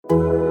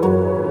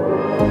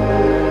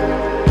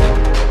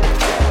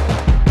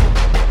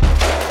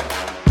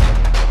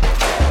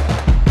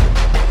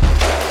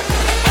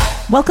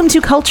Welcome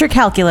to Culture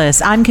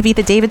Calculus. I'm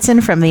Kavitha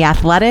Davidson from The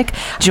Athletic,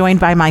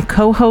 joined by my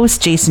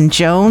co-host Jason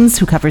Jones,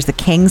 who covers the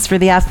Kings for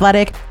The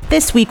Athletic.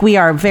 This week, we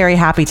are very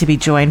happy to be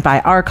joined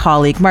by our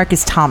colleague,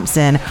 Marcus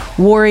Thompson,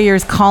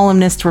 Warriors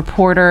columnist,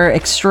 reporter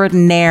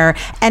extraordinaire,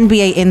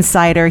 NBA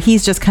insider.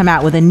 He's just come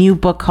out with a new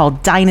book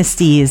called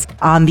Dynasties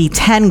on the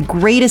 10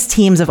 greatest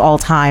teams of all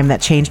time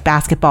that changed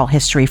basketball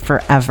history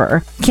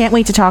forever. Can't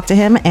wait to talk to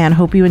him and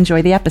hope you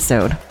enjoy the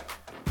episode.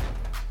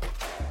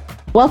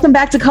 Welcome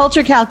back to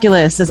Culture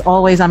Calculus. As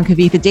always, I'm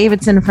Kavitha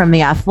Davidson from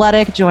The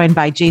Athletic, joined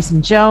by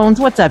Jason Jones.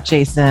 What's up,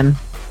 Jason?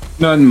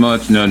 Nothing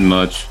much. You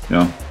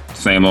know,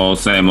 same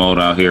old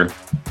out here.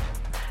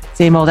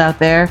 Same old out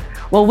there.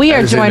 Well, we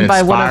are joined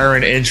by one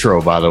inspiring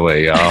intro, by the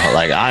way, y'all.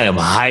 Like, I am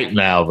hyped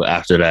now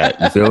after that.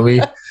 You feel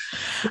me?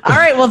 All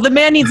right. Well, the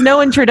man needs no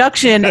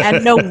introduction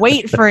and no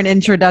wait for an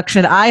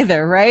introduction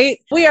either,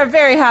 right? We are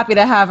very happy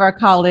to have our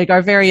colleague,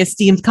 our very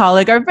esteemed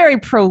colleague, our very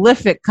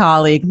prolific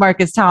colleague,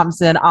 Marcus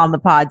Thompson, on the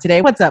pod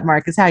today. What's up,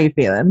 Marcus? How you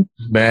feeling?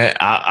 Man,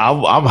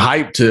 I'm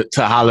hyped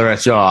to holler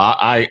at y'all.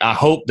 I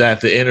hope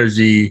that the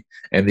energy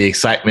and the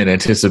excitement,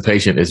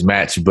 anticipation is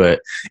matched.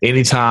 But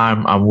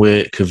anytime I'm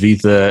with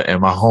Kavitha and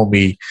my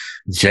homie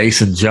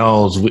Jason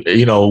Jones, we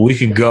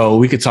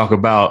can talk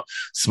about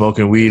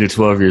smoking weed at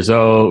 12 years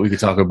old. We could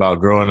talk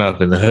about growing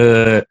up in the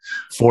hood,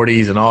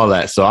 40s and all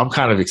that. So I'm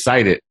kind of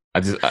excited.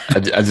 I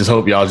just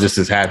hope y'all just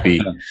as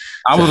happy.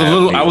 I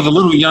was a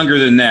little younger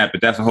than that,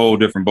 but that's a whole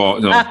different ball.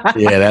 So.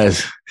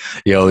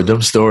 Yeah,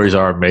 them stories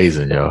are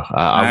amazing, yo.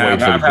 I've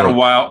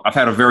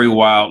had a very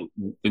wild,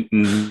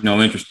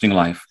 interesting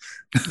life.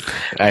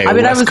 Hey,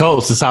 West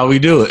Coast is how we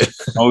do it.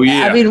 Oh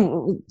yeah. I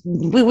mean,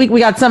 we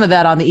got some of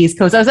that on the East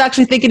Coast. I was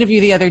actually thinking of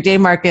you the other day,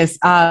 Marcus.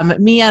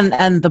 Me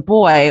and the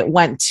boy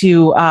went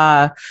to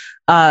a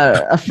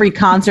free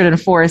concert in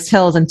Forest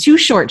Hills, and Too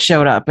Short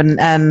showed up.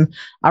 And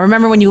I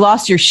remember when you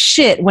lost your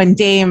shit when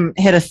Dame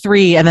hit a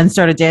 3 and then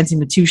started dancing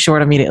to Too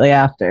Short immediately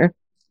after.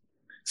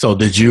 So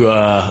did you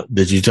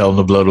tell him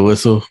to blow the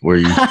whistle?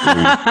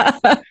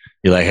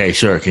 You're like, hey,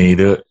 sure, can you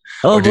do it?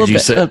 A little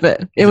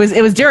bit. It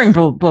was during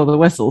blow the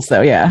whistle,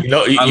 so yeah. You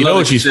know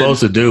what you're supposed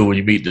to do when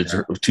you meet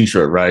the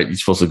T-shirt, right? You're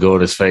supposed to go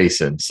in his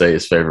face and say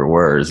his favorite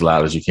word as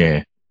loud as you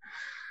can.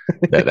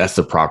 That's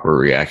the proper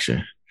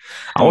reaction.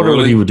 I wonder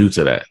what he would do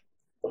to that.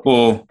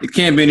 Well, it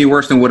can't be any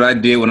worse than what I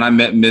did when I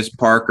met Miss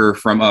Parker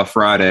from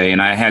Friday,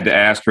 and I had to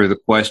ask her the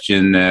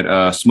question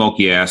that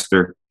Smokey asked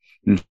her.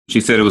 And she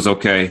said it was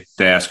okay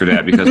to ask her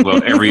that because,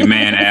 well, every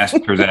man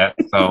asked her that.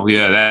 So,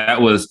 yeah, I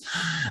was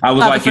not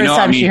like, the first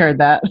time she heard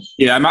that.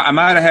 Yeah, I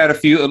might have had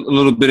a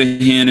little bit of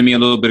hen in me, a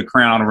little bit of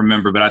crown, I don't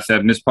remember. But I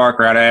said, Miss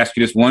Parker, I'd ask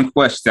you this one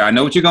question. I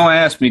know what you're going to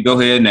ask me. Go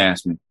ahead and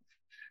ask me.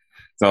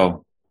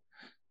 So,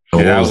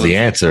 what was the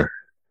answer?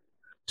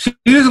 She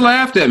just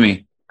laughed at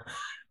me.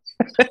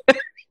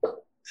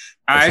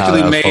 I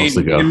actually made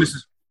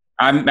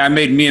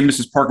me and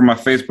Mrs. Parker my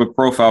Facebook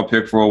profile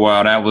pic for a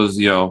while. That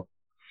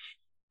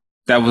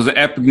was an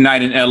epic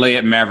night in LA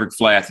at Maverick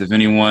Flats. If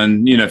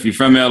anyone, if you're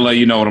from LA,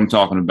 you know what I'm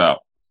talking about.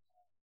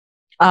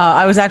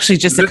 I was actually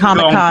just at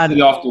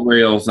Comic-Con. Off the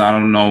rails. I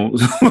don't know.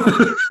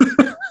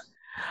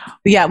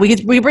 Yeah,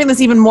 we bring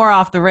this even more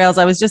off the rails.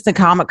 I was just at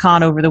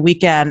Comic-Con over the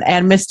weekend,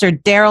 and Mr.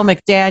 Daryl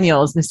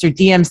McDaniels, Mr.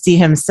 DMC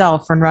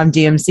himself from Run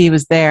DMC,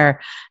 was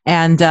there.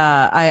 And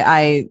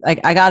I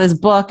got his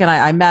book, and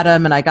I met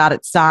him, and I got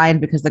it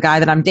signed because the guy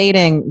that I'm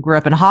dating grew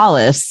up in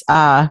Hollis.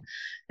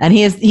 And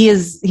he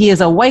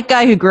is a white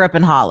guy who grew up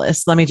in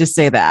Hollis. Let me just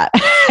say that.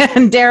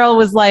 And Daryl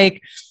was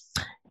like,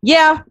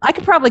 yeah, I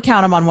could probably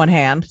count him on one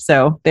hand.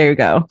 So there you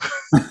go.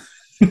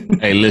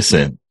 Hey,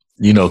 listen,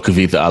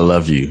 Kavitha, I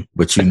love you,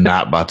 but you're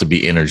not about to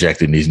be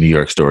interjecting these New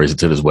York stories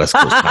into this West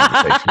Coast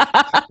conversation.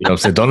 You know what I'm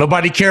saying? Don't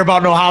nobody care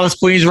about no Hollis,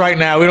 Queens right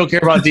now. We don't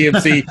care about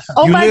DMC.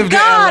 Oh, you lived in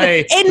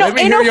LA. Let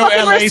me hear your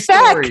LA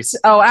stories.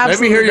 Oh, absolutely.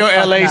 Let me hear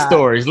your LA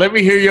stories. Let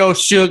me hear your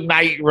Suge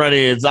Knight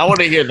run-ins. I want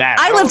to hear that.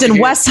 I lived in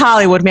West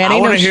Hollywood, man.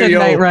 Ain't no Suge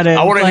Knight run-ins.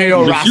 I want to hear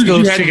your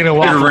Roscoe's Chicken and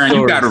Waffle stories.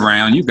 You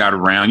got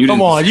around.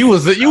 Come on, you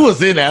was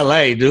in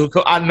LA, dude.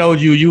 I know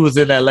you. You was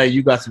in LA.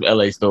 You got some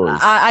LA stories.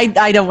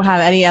 I don't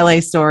have any LA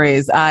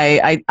stories.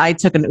 I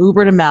took an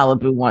Uber to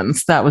Malibu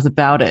once. That was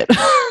about it.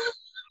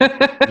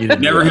 You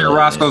never hear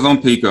Roscoe's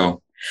on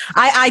Pico.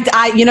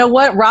 I you know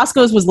what?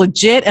 Roscoe's was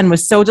legit and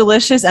was so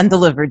delicious and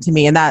delivered to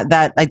me. And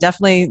that I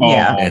definitely,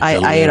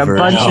 I ate a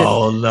bunch of.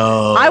 Oh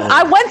no!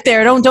 I went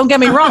there. Don't get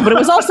me wrong, but it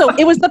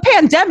was the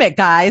pandemic,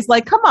 guys.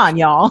 Like, come on,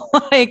 y'all.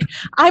 Like,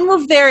 I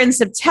moved there in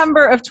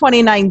September of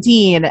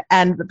 2019,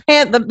 and the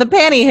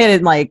panty hit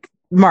in like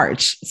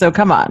March. So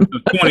come on.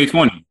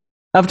 2020.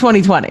 Of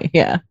 2020,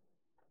 yeah.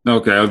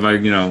 Okay, I was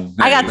like,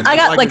 I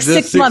got like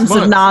 6 months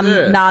of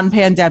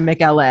non-pandemic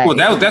LA.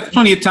 Well, that's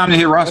plenty of time to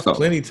hit Roscoe.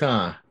 Plenty of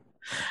time.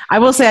 I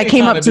will say I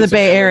came up to the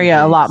Bay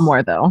Area a lot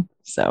more though.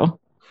 So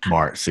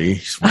Smart, see?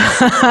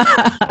 Smart.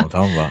 What I'm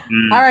talking about.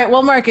 All right.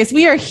 Well, Marcus,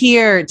 we are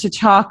here to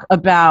talk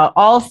about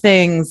all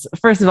things.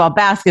 First of all,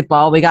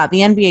 basketball. We got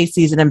the NBA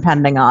season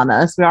impending on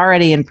us. We're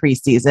already in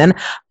preseason.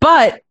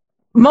 But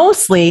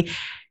mostly,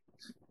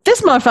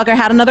 this motherfucker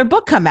had another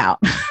book come out.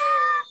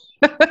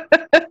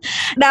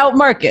 Now,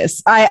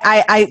 Marcus,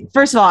 I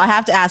first of all, I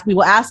have to ask, we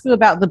will ask you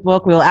about the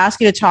book. We will ask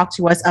you to talk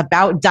to us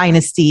about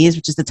Dynasties,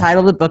 which is the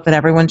title of the book that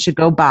everyone should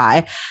go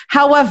buy.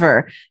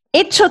 However,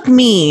 it took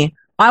me,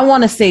 I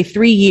want to say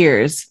 3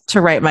 years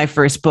to write my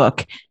first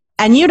book.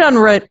 And you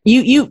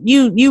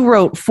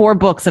wrote 4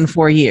 books in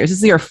 4 years. This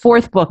is your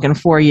 4th book in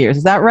 4 years.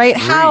 Is that right?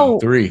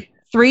 Three.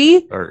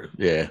 3?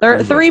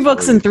 Yeah. 3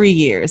 books in 3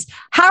 years.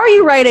 How are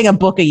you writing a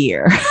book a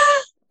year?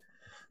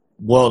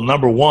 Well,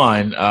 number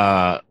one,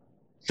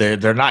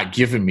 they're not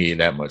giving me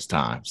that much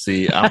time.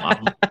 See,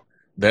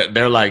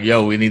 they're like,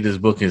 yo, we need this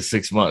book in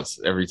 6 months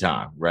every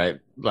time, right?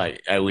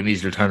 Like, we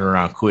need you to turn it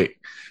around quick.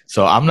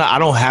 So I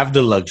don't have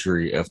the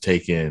luxury of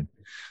taking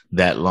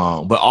that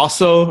long. But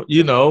also,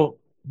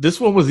 this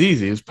one was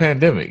easy. It was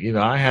pandemic.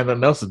 I had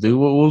nothing else to do.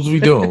 What was we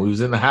doing? We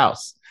was in the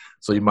house.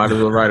 So you might as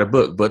well write a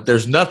book. But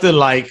there's nothing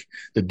like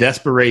the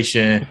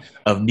desperation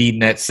of needing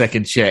that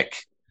second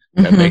check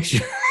that makes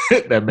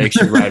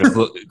you write a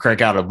book,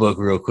 crank out a book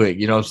real quick.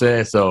 You know what I'm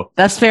saying? So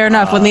that's fair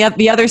enough. When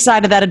the other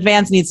side of that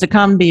advance needs to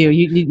come to you,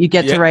 you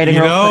get to writing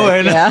real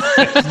quick.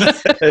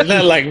 It's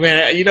not like,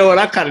 man, you know what?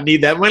 I kind of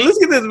need that. Man, let's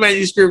get this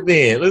manuscript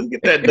in. Let's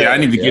get that done. Yeah, I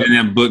need to get in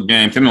that book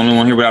game. I'm the only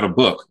one here without a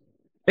book.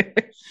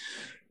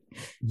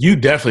 You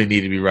definitely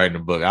need to be writing a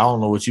book. I don't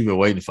know what you've been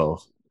waiting for.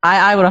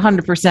 I would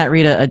 100%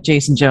 read a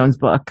Jason Jones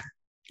book.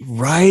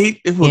 Right?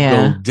 It would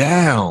go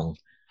down.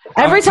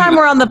 Every time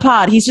we're on the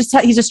pod, he's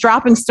just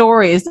dropping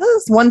stories.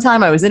 This one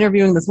time I was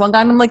interviewing this one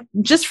guy, and I'm like,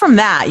 just from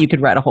that, you could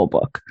write a whole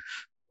book.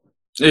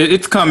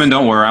 It's coming.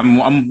 Don't worry.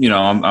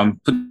 I'm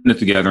putting it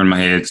together in my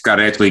head. It's got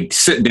to actually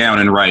sit down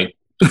and write.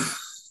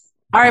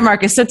 All right,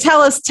 Marcus. So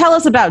tell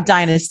us about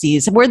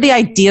Dynasties. Where'd the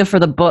idea for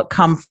the book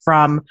come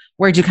from?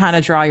 Where'd you kind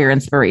of draw your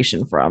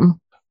inspiration from?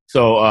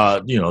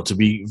 So, to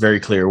be very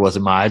clear, it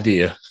wasn't my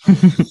idea.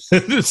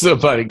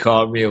 Somebody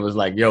called me and was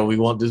like, yo, we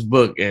want this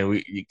book,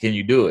 and can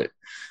you do it?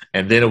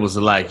 And then it was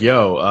like,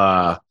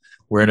 yo,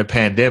 we're in a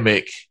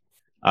pandemic.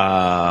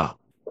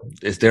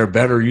 Is there a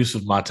better use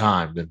of my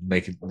time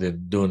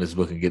than doing this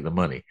book and getting the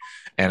money?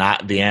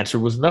 And the answer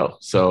was no.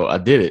 So I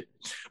did it.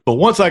 But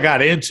once I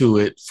got into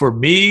it, for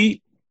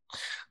me,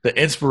 the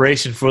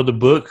inspiration for the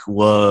book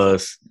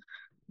was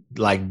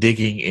like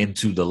digging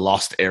into the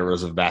lost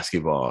eras of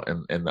basketball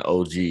and the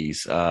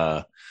OGs.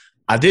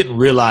 I didn't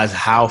realize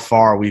how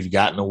far we've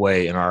gotten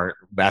away in our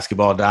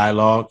basketball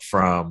dialogue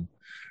from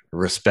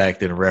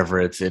respect and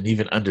reverence and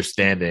even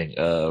understanding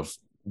of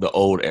the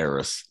old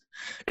eras.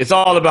 It's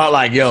all about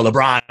like, yo,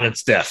 LeBron and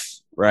Steph,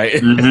 right?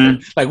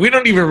 Mm-hmm. Like we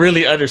don't even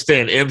really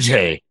understand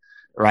MJ,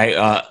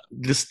 right?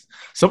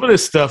 Some of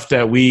this stuff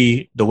that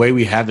the way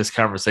we have this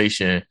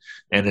conversation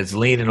and it's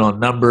leaning on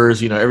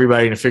numbers,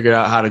 everybody can figure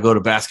out how to go to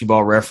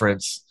Basketball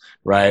Reference,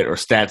 right? Or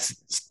stats,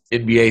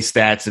 NBA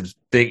stats and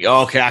think,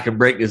 oh, okay, I can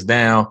break this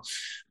down.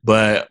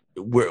 But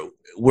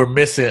we're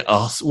missing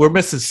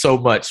so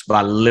much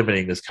by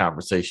limiting this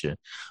conversation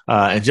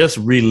and just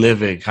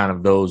reliving kind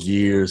of those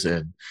years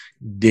and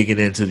digging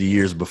into the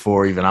years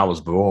before even I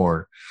was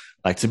born.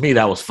 Like to me,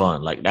 that was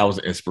fun. Like that was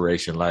an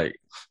inspiration. Like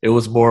it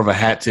was more of a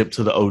hat tip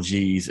to the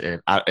OGs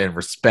and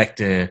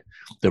respecting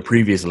the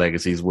previous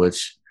legacies,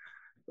 which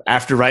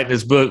after writing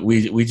this book,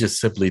 we just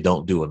simply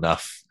don't do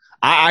enough.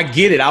 I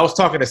get it. I was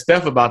talking to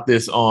Steph about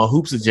this on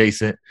Hoops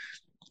Adjacent,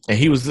 and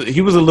he was a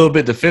little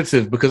bit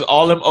defensive because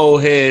all them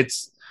old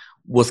heads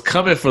was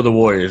coming for the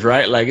Warriors,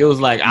 right? Like it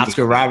was like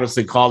Oscar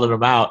Robertson calling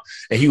them out,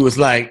 and he was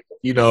like,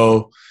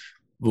 well,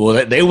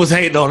 they was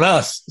hating on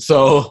us,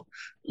 so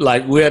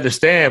like we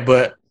understand,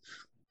 but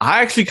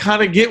I actually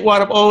kind of get why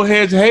them old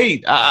heads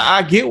hate.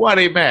 I get why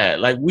they mad.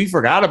 Like we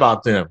forgot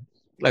about them.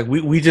 Like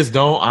we just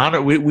don't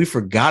honor. We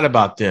forgot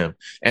about them.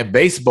 And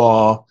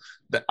baseball,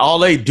 all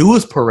they do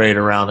is parade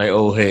around their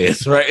old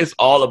heads, right? It's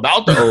all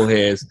about the old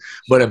heads.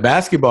 But in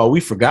basketball, we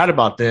forgot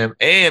about them.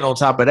 And on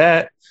top of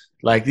that,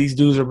 like these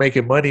dudes are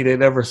making money they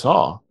never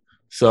saw.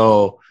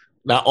 So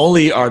not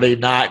only are they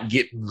not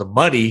getting the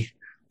money,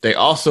 they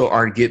also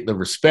aren't getting the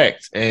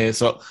respect. And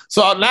so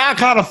now I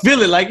kind of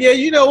feel it like, yeah,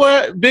 you know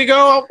what, Big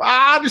O,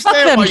 I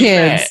understand why you're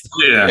mad.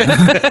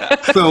 Yeah.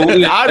 So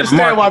I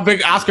understand why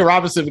Big Oscar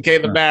Robinson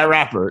became the bad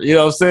rapper. You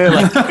know what I'm saying?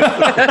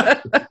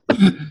 Like,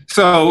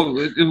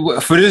 so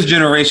for this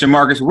generation,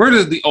 Marcus, where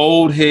does the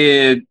old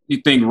head,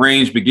 you think,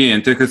 range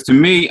begin? Because to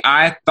me,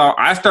 I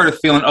started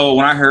feeling,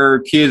 when I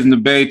heard kids in the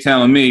Bay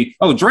telling me,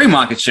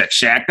 Draymond could check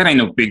Shaq. That ain't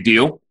no big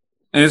deal.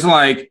 And it's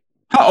like,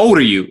 how old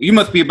are you? You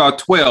must be about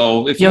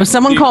 12.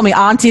 Someone called me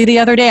auntie the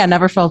other day. I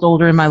never felt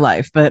older in my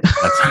life, but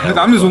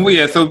I'm just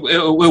weird. So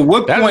at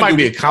what that point might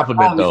be a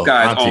compliment though.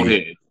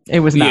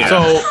 It was not.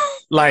 So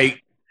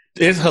like,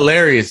 it's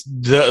hilarious.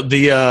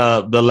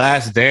 The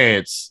Last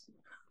Dance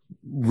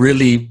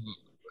really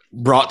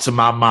brought to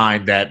my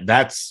mind that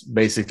that's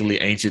basically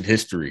ancient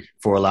history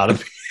for a lot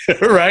of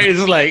people, right?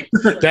 It's like,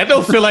 that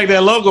don't feel like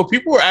that logo.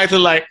 People were acting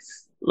like,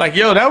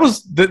 yo, that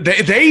was,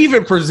 they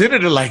even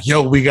presented it like,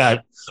 yo, we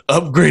got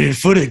upgraded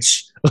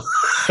footage.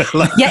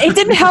 Yeah, it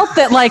didn't help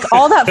that like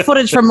all that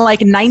footage from like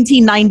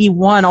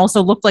 1991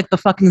 also looked like the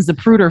fucking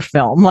Zapruder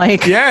film.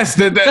 Like, yes,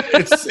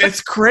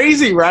 it's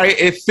crazy, right?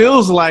 It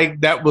feels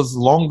like that was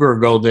longer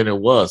ago than it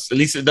was. At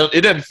least it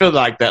doesn't feel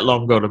like that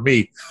long ago to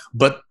me.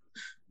 But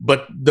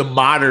the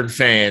modern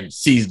fan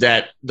sees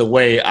that the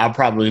way I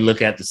probably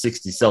look at the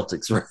 '60s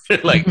Celtics,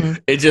 right? Like,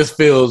 it just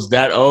feels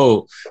that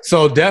old.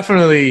 So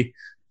definitely,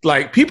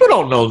 like, people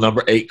don't know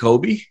number 8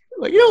 Kobe.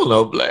 Like, you don't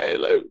know, like,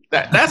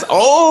 that's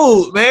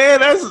old,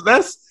 man.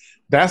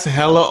 That's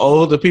hella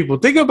old to people.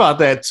 Think about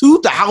that.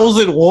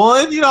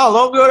 2001, you know how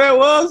long ago that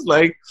was?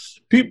 Like,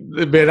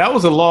 people, man, that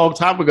was a long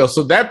time ago.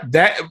 So that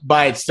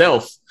by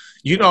itself,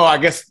 you know, I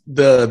guess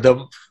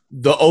the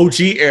OG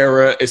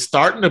era is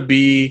starting to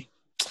be,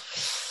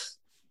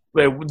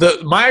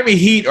 the Miami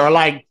Heat are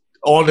like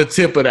on the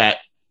tip of that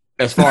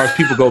as far as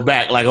people go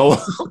back. Like, oh,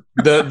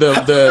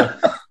 the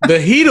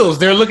Heatles,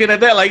 they're looking at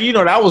that like, you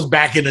know, that was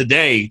back in the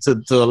day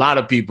to a lot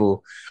of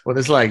people. When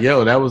it's like,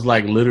 yo, that was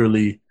like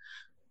literally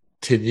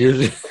 10 years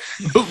ago.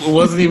 It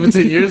wasn't even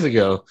 10 years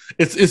ago.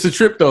 It's a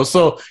trip though.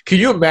 So can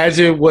you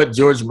imagine what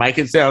George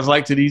Mikan sounds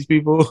like to these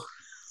people?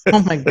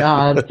 Oh my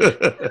God.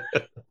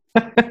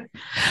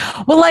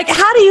 Well, like,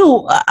 how do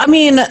you, I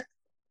mean,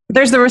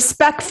 there's the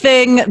respect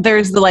thing.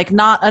 There's the like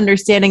not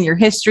understanding your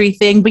history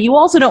thing, but you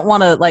also don't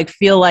want to like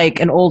feel like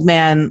an old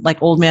man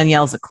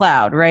yells at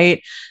cloud,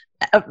 right?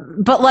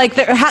 But like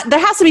there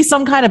has to be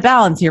some kind of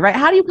balance here, right?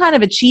 How do you kind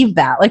of achieve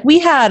that? Like we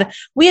had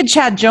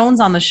Chad Jones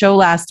on the show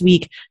last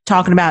week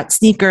talking about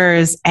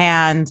sneakers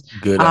and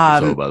good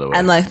episode, by the way.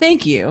 And like,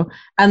 thank you.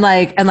 And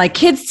like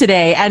kids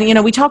today. And, you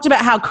know, we talked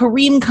about how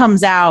Kareem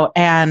comes out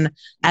and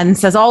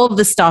says all of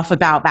this stuff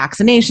about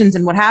vaccinations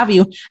and what have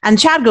you. And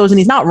Chad goes, and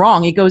he's not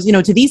wrong. He goes, you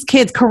know, to these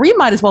kids, Kareem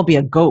might as well be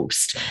a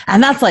ghost.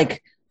 And that's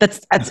like,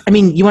 that's, I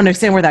mean, you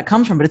understand where that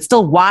comes from, but it's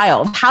still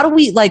wild. How do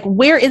we, like,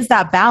 where is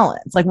that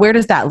balance? Like, where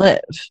does that live?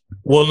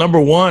 Well,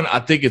 number one, I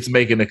think it's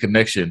making a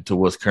connection to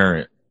what's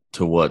current,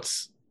 to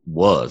what's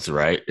was,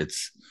 right?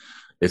 It's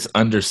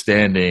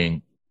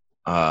understanding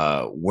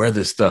where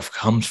this stuff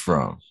comes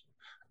from.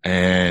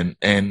 And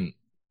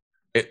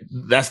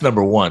that's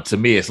number one. To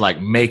me, it's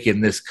like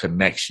making this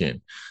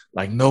connection.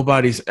 Like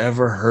nobody's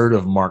ever heard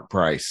of Mark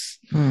Price,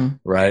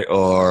 right?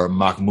 Or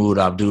Mahmoud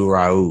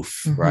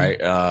Abdul-Rauf,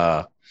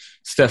 right?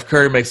 Steph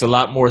Curry makes a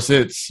lot more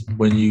sense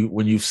when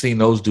you've seen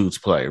those dudes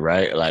play,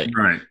 right? Like,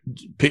 right.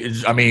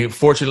 I mean,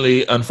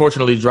 unfortunately,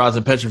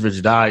 Drazen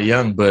Petrovic died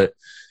young, but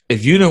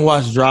if you didn't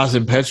watch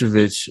Drazen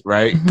Petrovic,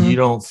 right, you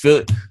don't feel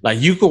it. Like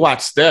you could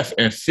watch Steph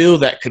and feel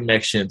that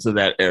connection to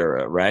that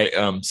era, right?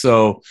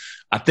 So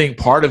I think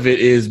part of it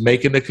is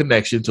making the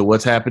connection to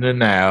what's happening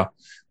now,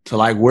 to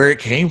like where it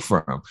came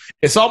from.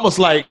 It's almost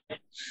like,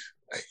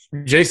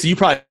 Jason, you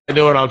probably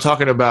know what I'm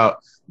talking about.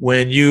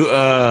 When you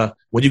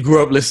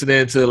grew up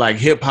listening to like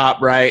hip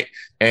hop, right?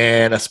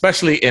 And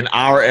especially in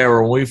our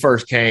era when we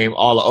first came,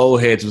 all the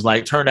old heads was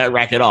like, turn that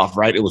racket off,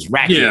 right? It was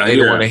racket. They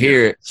didn't want to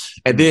hear it.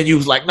 And then you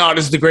was like, no,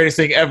 this is the greatest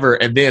thing ever.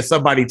 And then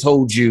somebody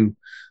told you,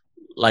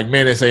 like,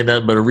 man, this ain't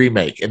nothing but a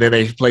remake. And then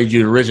they played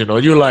you the original.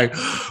 And you're like,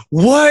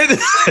 what?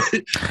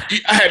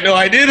 I had no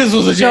idea this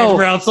was a James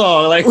Brown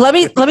song. Like, let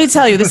me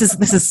tell you, this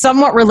is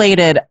somewhat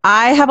related.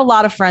 I have a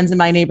lot of friends in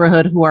my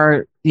neighborhood who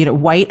are, you know,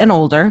 white and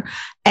older,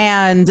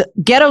 and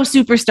Ghetto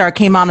Superstar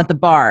came on at the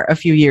bar a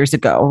few years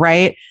ago,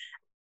 right?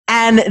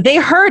 And they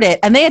heard it,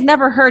 and they had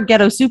never heard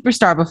Ghetto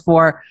Superstar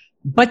before,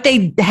 but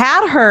they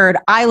had heard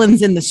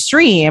Islands in the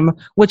Stream,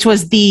 which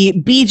was the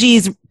Bee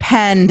Gees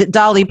penned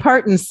Dolly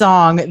Parton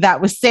song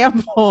that was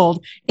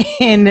sampled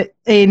in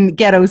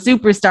Ghetto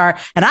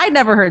Superstar. And I'd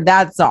never heard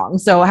that song.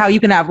 So how you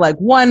can have like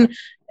one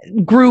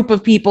group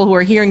of people who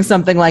are hearing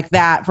something like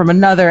that from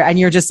another, and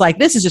you're just like,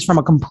 this is just from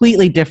a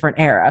completely different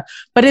era.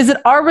 But is it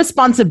our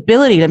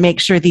responsibility to make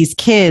sure these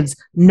kids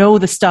know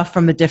the stuff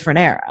from the different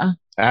era?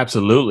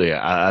 Absolutely.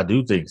 I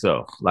do think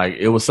so. Like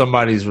it was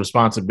somebody's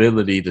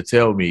responsibility to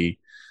tell me,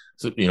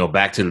 you know,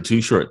 back to the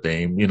Too Short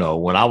theme, you know,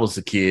 when I was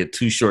a kid,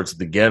 Too Short's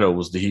The Ghetto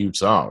was the huge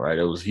song, right?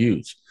 It was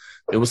huge.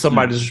 It was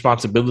somebody's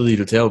responsibility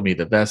to tell me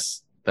that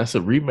that's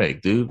a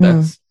remake, dude.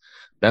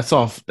 That's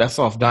off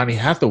Donny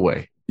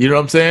Hathaway. You know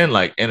what I'm saying?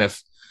 Like, and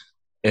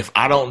if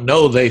I don't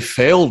know, they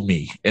failed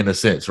me in a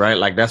sense, right?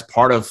 Like that's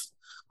part of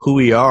who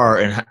we are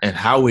and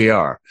how we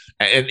are.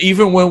 And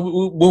even when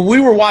we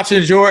were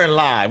watching Jordan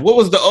live, what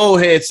was the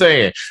old head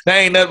saying? That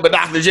ain't nothing but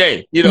Dr.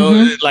 J. You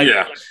know,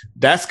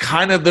 that's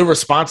kind of the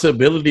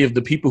responsibility of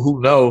the people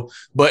who know.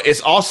 But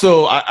it's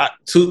also,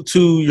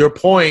 to your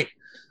point,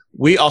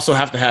 we also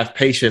have to have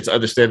patience,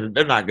 understanding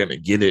they're not going to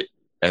get it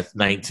at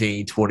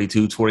 19,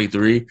 22,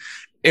 23.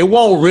 It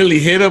won't really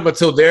hit them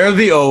until they're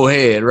the old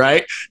head,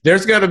 right?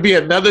 There's going to be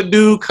another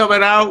dude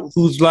coming out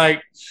who's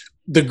like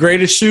the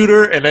greatest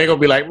shooter, and they're going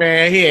to be like,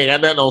 man, he ain't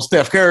got nothing on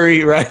Steph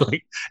Curry, right?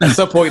 Like, at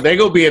some point, they're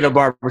going to be in the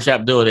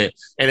barbershop doing it,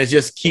 and it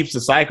just keeps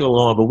the cycle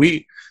on. But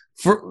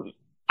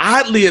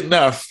oddly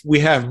enough, we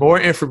have more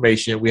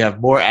information, we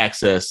have more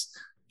access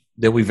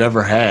than we've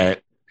ever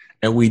had,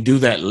 and we do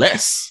that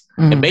less.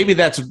 And maybe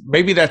that's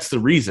the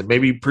reason.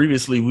 Maybe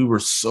previously we were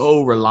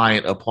so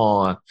reliant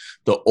upon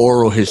the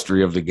oral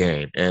history of the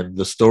game and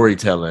the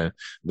storytelling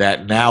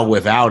that now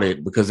without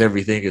it, because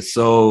everything is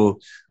so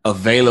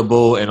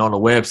available and on a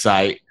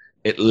website,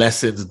 it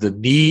lessens the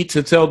need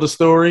to tell the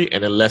story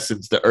and it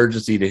lessens the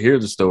urgency to hear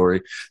the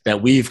story,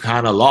 that we've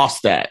kind of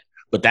lost that.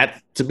 But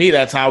that, to me,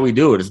 that's how we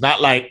do it. It's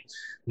not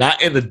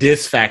in the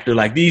diss factor,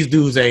 like these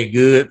dudes ain't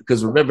good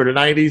because remember the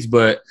 90s,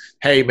 but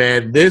hey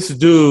man, this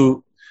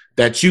dude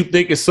that you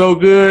think is so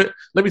good,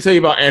 let me tell you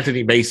about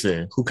Anthony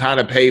Mason, who kind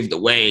of paved the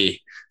way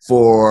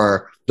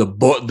for the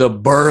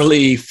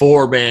burly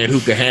four-man who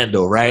could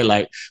handle, right?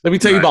 Like, let me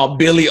tell you about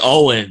Billy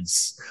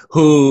Owens,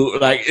 who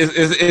like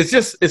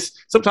it's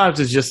sometimes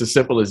it's just as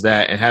simple as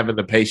that, and having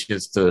the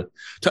patience to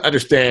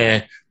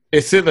understand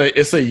it's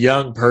a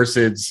young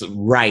person's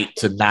right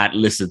to not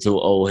listen to an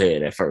old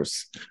head at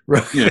first,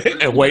 right? Yeah.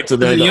 And wait till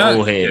they're the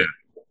old head. Yeah.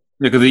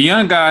 Because the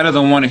young guy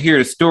doesn't want to hear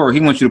the story. He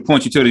wants you to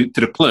point you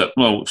to the clip.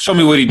 Well, show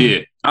me what he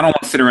did. I don't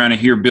want to sit around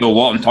and hear Bill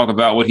Walton talk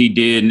about what he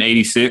did in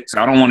 '86.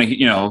 I don't want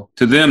to,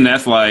 to them,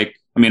 that's like,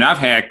 I mean, I've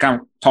had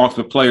talks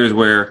with players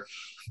where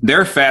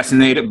they're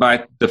fascinated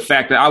by the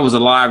fact that I was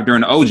alive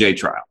during the OJ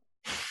trial.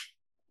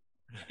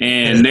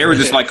 And they were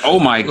just like, oh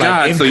my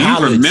God. So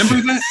college. You remember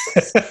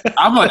that?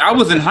 I'm like, I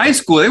was in high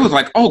school. They was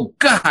like, oh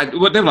God.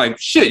 They're like,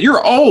 shit,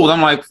 you're old.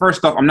 I'm like,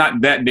 first off, I'm not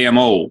that damn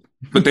old.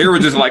 But they were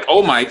just like,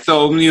 oh my.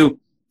 So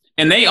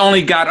and they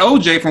only got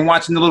OJ from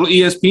watching the little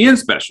ESPN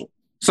special.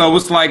 So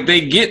it's like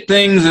they get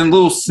things in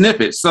little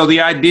snippets. So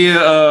the idea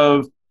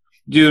of,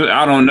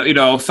 I don't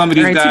know, some of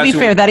these guys. To be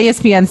fair, that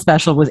ESPN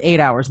special was 8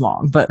 hours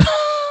long, but.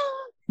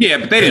 Yeah,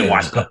 but they didn't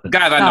watch it.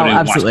 Guys I know didn't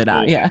absolutely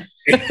watch it.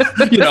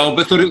 Absolutely not, yeah.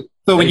 But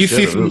so when you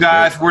see some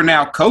guys who are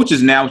now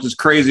coaches now, which is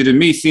crazy to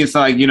me, seems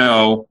like,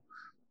 some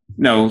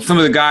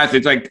of the guys,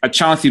 it's like a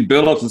Chauncey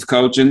Billups is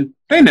coaching.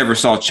 They never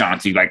saw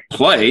Chauncey like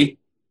play.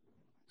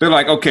 They're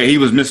like, okay, he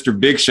was Mr.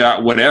 Big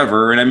Shot,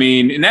 whatever. And I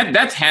mean, and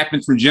that's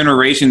happened from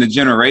generation to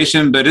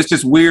generation, but it's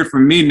just weird for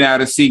me now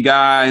to see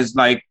guys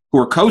like who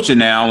are coaching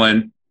now.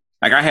 And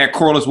like I had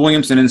Corliss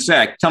Williamson in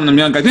SAC telling them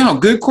young guys, you know how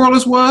good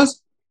Corliss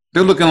was?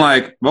 They're looking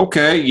like,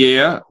 okay,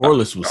 yeah.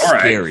 Corliss was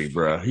scary,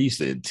 bro. He used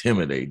to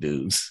intimidate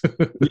dudes.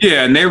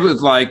 Yeah, and they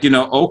was like,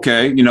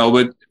 okay,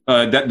 but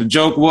that the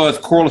joke was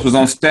Corliss was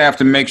on staff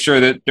to make sure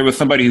that there was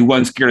somebody who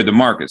wasn't scared of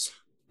DeMarcus.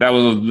 That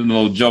was a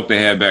little joke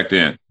they had back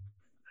then.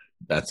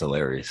 That's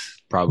hilarious.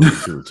 Probably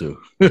true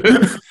too.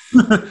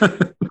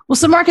 Well,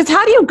 so Marcus,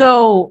 how do you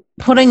go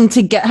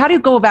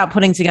about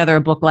putting together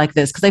a book like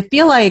this? Because I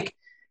feel like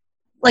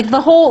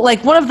the whole,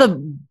 like one of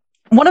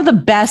the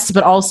best,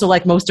 but also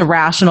like most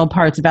irrational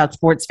parts about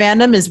sports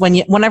fandom is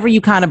whenever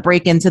you kind of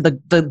break into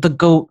the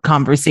GOAT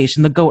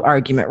conversation, the GOAT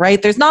argument, right?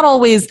 There's not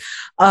always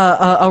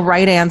a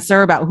right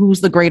answer about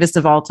who's the greatest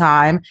of all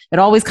time. It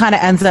always kind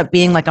of ends up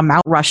being like a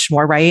Mount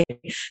Rushmore, right?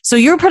 So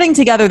you're putting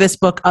together this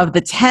book of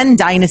the 10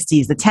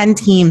 dynasties, the 10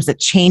 teams that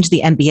changed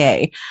the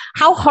NBA.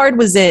 How hard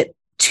was it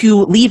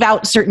to leave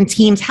out certain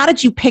teams? How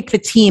did you pick the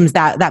teams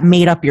that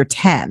made up your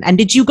 10? And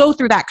did you go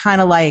through that kind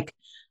of like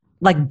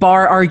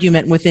bar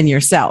argument within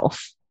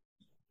yourself?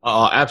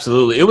 Oh,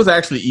 absolutely. It was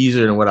actually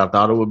easier than what I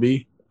thought it would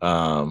be.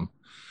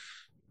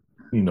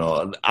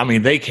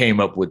 They came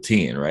up with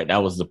 10, right?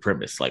 That was the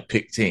premise, like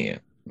pick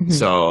 10. Mm-hmm.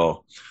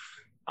 So,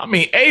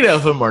 8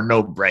 of them are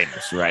no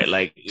brainers, right?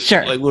 Like,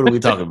 sure. Like, what are we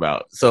talking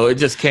about? So it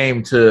just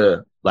came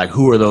to like,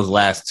 who are those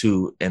last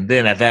two? And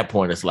then at that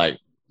point, it's like,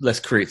 let's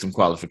create some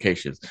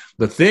qualifications.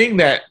 The thing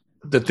that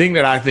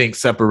I think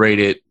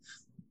separated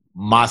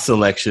my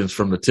selections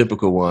from the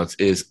typical ones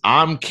is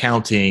I'm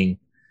counting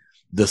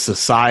the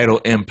societal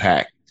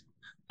impact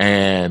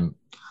and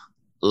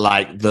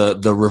like the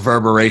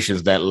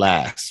reverberations that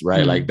last,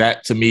 right? Mm-hmm. Like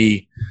that to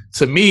me,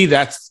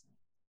 that's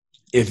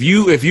if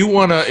you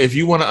want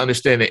to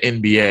understand the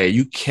NBA,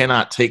 you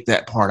cannot take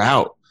that part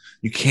out.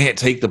 You can't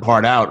take the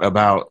part out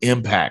about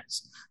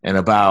impacts and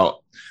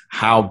about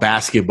how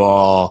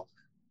basketball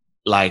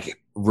like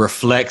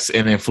reflects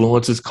and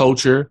influences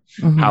culture,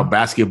 mm-hmm. how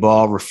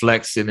basketball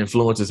reflects and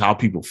influences how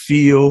people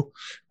feel,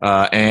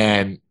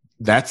 and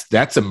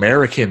that's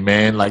American,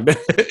 man. Like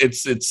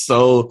it's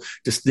so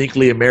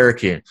distinctly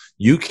American.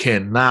 You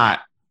cannot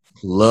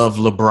love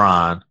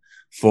LeBron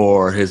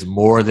for his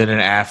more than an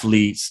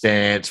athlete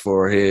stance,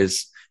 for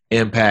his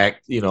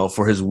impact,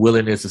 for his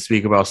willingness to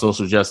speak about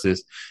social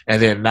justice,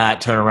 and then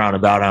not turn around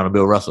and bow down to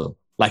Bill Russell.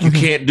 Like you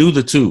can't do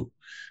the two.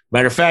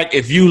 Matter of fact,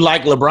 if you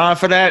like LeBron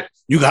for that,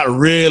 you got to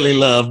really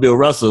love Bill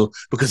Russell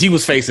because he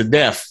was facing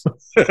death,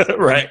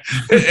 right?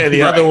 And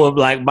the other one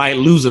might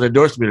lose an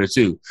endorsement or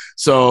two.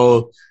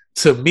 So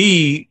to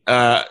me,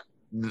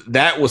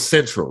 that was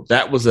central.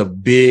 That was a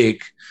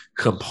big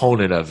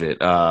component of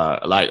it.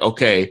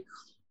 Okay,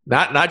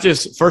 not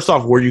just first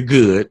off, were you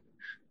good?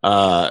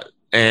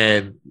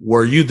 And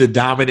were you the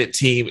dominant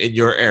team in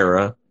your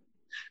era?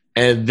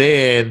 And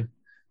then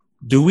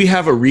do we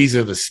have a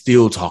reason to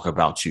still talk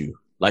about you?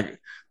 Like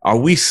are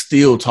we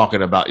still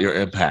talking about your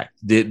impact?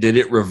 Did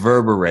it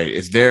reverberate?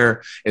 Is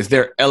there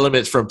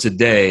elements from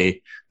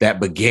today that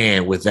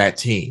began with that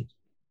team?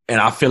 And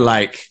I feel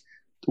like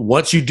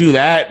once you do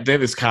that,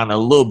 then it's kind of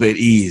a little bit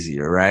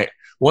easier, right?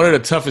 One of the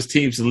toughest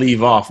teams to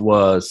leave off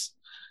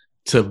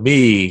to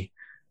me,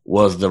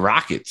 was the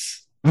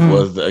Rockets,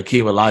 was the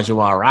Akeem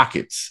Olajuwon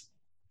Rockets.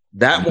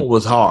 That one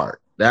was hard.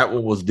 That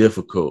one was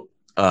difficult.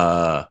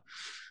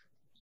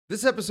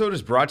 This episode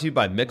is brought to you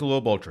by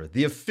Michelob Ultra,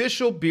 the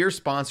official beer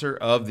sponsor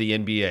of the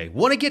NBA.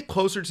 Want to get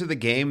closer to the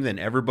game than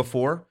ever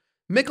before?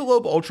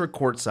 Michelob Ultra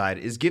Courtside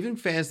is giving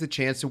fans the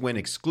chance to win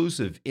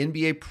exclusive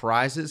NBA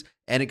prizes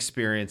and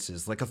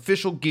experiences like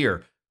official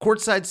gear,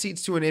 courtside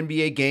seats to an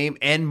NBA game,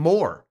 and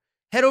more.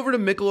 Head over to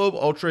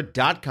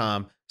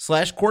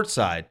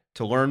MichelobUltra.com/courtside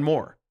to learn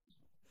more.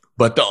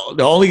 But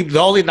the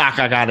only knock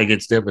I got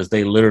against them is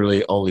they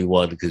literally only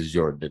won because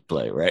Jordan didn't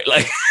play, right?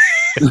 Like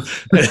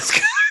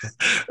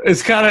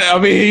it's kind of, I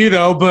mean,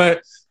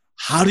 but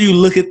how do you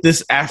look at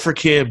this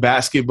African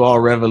basketball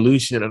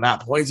revolution and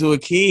not point to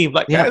Akeem?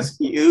 Like, that's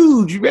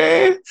huge,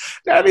 man.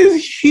 That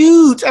is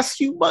huge. That's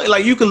huge.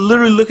 Like, you can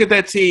literally look at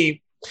that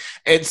team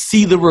and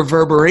see the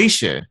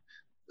reverberation.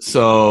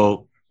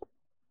 So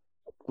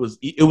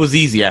it was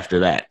easy after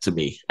that to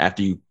me,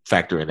 after you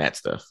factor in that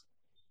stuff.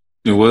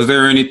 Was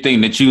there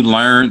anything that you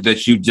learned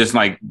that you just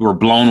like were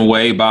blown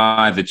away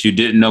by that you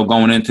didn't know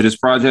going into this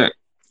project?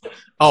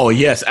 Oh,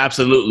 yes,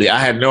 absolutely. I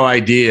had no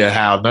idea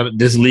how none of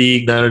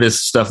this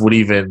stuff would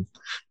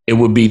it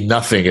would be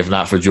nothing if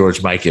not for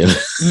George Mikan.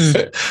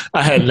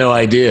 I had no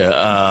idea.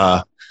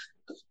 I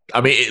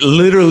mean,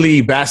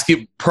 literally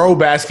pro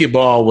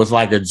basketball was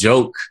like a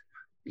joke.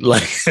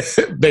 Like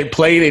they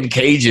played in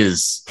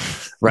cages,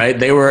 right?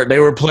 They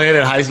were playing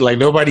in high school. Like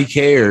nobody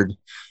cared.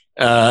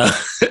 And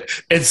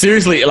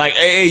seriously, like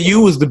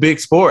AAU was the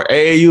big sport.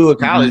 AAU at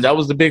college, that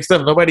was the big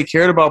stuff. Nobody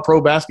cared about pro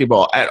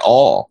basketball at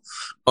all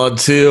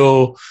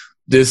until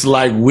this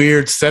like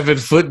weird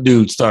 7-foot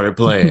dude started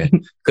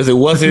playing, because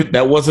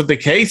that wasn't the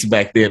case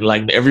back then.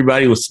 Like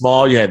everybody was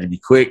small, you had to be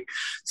quick.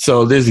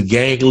 So this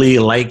gangly,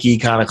 lanky,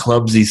 kind of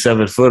clumsy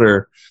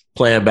 7-footer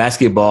playing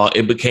basketball,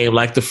 it became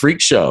like the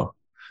freak show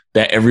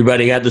that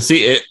everybody got to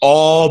see. It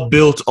all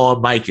built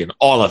on Mikan,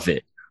 all of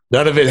it.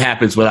 None of it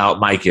happens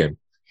without Mikan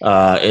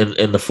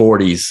in the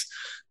 40s.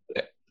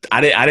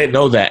 I didn't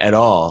know that at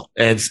all.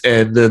 And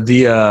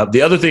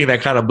the other thing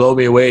that kind of blew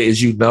me away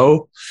is,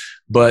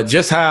 but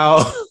just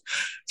how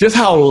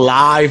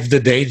live the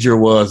danger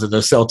was in the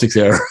Celtics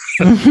era.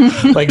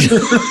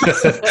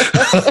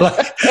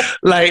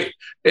 Look,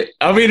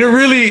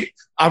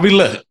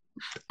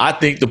 I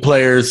think the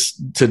players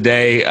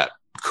today,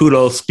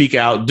 kudos, speak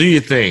out, do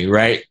your thing,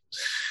 right?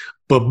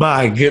 But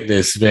my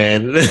goodness,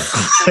 man,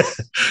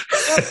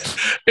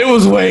 it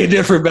was way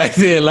different back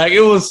then. Like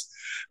it was,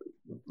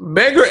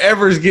 Medgar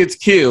Evers gets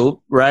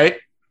killed, right?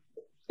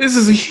 This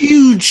is a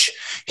huge,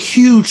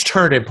 huge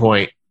turning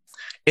point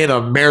in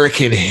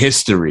American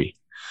history.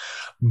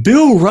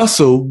 Bill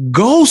Russell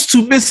goes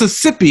to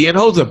Mississippi and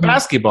holds a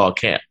basketball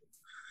camp.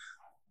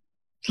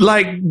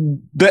 Like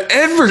the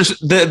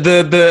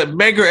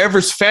Medgar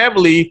Evers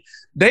family,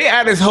 they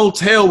at his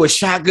hotel with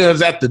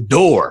shotguns at the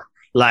door.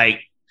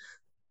 Like,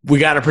 we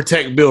got to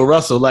protect Bill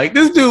Russell. Like,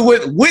 this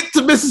dude went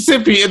to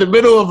Mississippi in the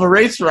middle of a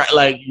race. Right?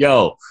 Like,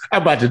 yo,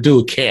 I'm about to do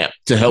a camp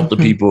to help the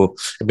people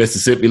in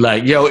Mississippi.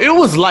 Like, yo, it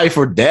was life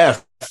or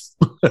death.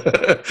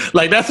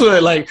 Like, that's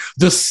what, like,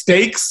 the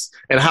stakes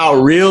and how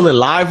real and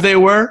live they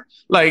were.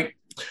 Like,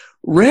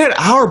 Red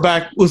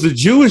Auerbach was a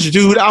Jewish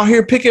dude out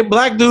here picking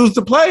black dudes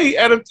to play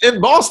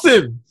in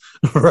Boston,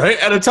 right?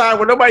 At a time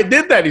when nobody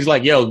did that. He's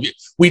like, yo,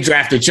 we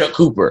drafted Chuck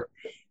Cooper.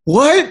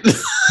 What?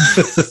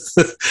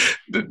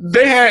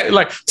 They had,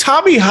 like,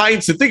 Tommy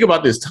Heinsohn. Think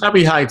about this.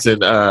 Tommy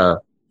Heinsohn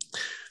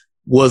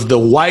was the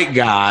white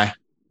guy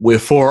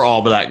with 4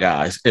 all-black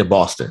guys in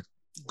Boston.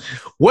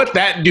 What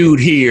that dude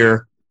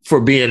hear for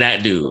being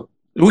that dude?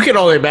 We can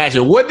only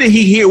imagine. What did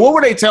he hear? What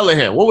were they telling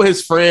him? What were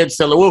his friends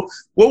telling him?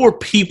 What were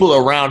people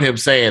around him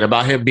saying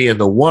about him being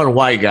the one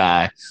white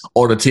guy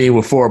on a team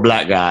with 4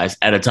 black guys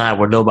at a time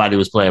when nobody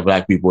was playing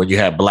black people and you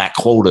had black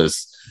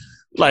quotas?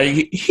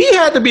 Like, he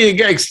had to be a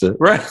gangster,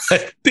 right?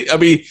 I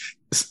mean,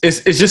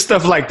 it's just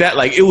stuff like that.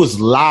 Like, it was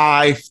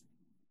live.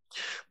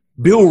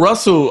 Bill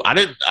Russell, I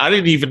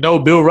didn't even know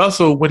Bill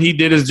Russell when he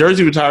did his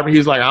jersey retirement. He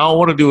was like, I don't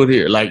want to do it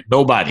here. Like,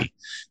 nobody.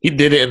 He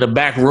did it in the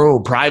back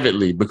room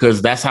privately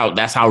because that's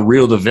how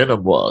real the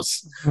venom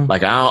was. Mm-hmm.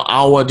 Like, I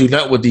don't want to do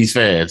nothing with these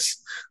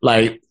fans.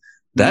 Like,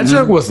 that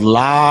junk was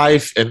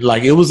live, and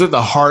like it was in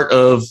the heart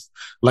of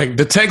like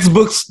the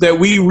textbooks that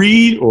we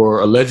read,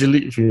 or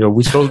allegedly,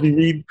 we supposed to be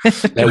reading,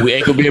 that we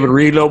ain't gonna be able to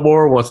read no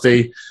more once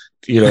they,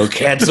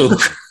 cancel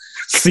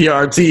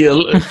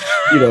CRT,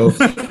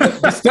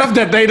 the stuff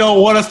that they don't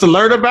want us to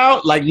learn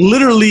about. Like,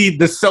 literally,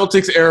 the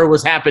Celtics era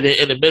was happening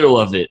in the middle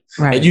of it,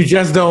 right. And you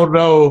just don't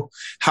know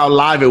how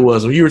live it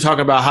was. When you were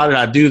talking about how did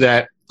I do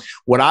that,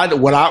 what I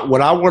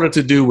wanted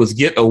to do was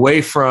get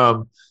away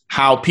from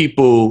how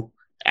people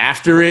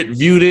after it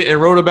viewed it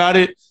and wrote about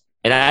it,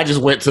 And I just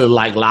went to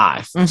like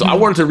live. Mm-hmm. So I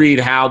wanted to read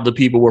how the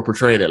people were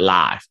portrayed at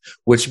live,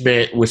 which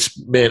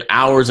meant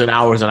hours and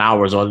hours and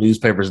hours on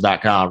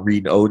newspapers.com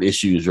reading old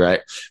issues,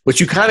 right? But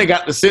you kind of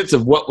got the sense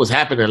of what was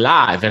happening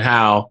live and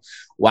how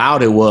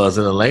wild it was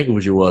and the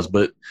language it was.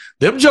 But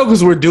them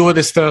jokers were doing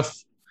this stuff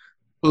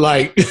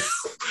like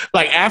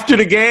after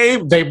the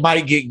game, they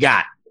might get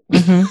got.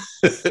 Mm-hmm.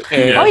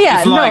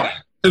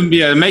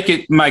 Make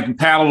it like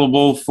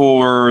palatable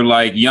for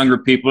like younger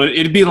people.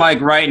 It'd be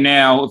like right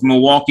now if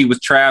Milwaukee was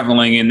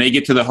traveling and they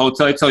get to the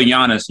hotel, they tell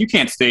Giannis, you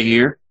can't stay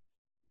here.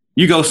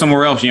 You go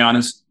somewhere else,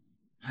 Giannis.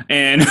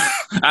 And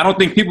I don't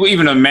think people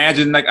even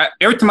imagine, like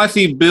every time I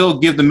see Bill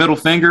give the middle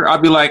finger,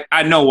 I'll be like,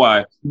 I know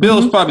why.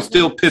 Bill's probably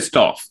still pissed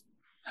off.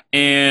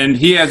 And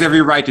he has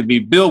every right to be.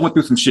 Bill went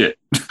through some shit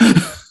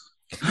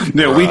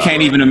that we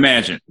can't even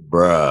imagine.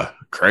 Bruh.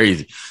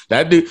 Crazy.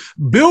 That dude,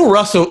 Bill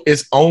Russell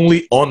is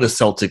only on the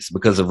Celtics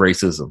because of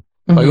racism.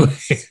 Mm-hmm.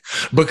 Like,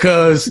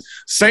 because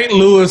St.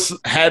 Louis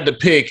had to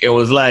pick and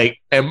was like,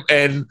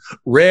 and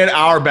Red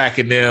Auerbach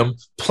and them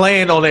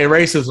playing on their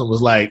racism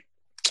was like,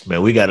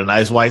 man, we got a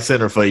nice white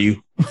center for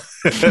you.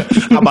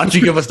 How about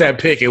you give us that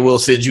pick and we'll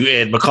send you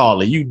Ed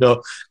McCauley, you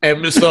know?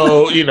 And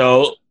so, you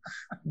know,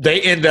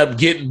 they end up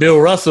getting Bill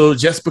Russell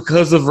just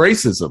because of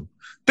racism.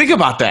 Think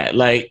about that.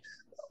 Like,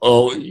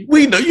 oh,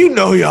 we know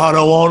y'all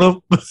don't want him.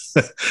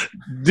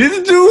 This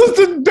dude was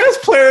the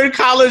best player in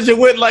college and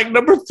went like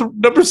number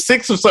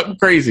 6 or something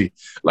crazy.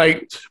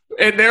 Like,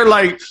 and they're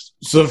like,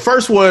 so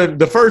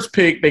the first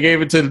pick, they gave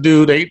it to the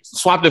dude. They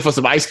swapped it for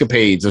some ice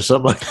capades or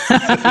something.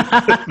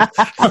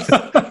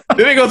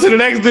 Then they go to the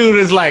next dude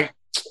and it's like,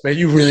 man,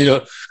 you really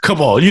don't. Come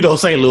on, you know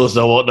St. Louis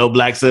don't want no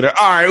black center.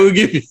 All right, we'll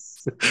give you.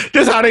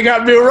 That's how they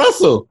got Bill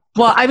Russell.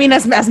 Well, I mean,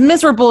 as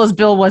miserable as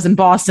Bill was in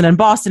Boston, and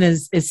Boston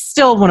is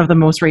still one of the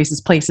most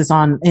racist places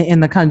in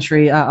the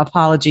country.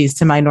 Apologies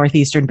to my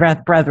Northeastern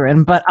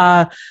brethren, but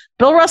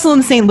Bill Russell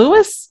in St.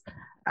 Louis,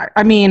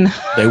 I mean,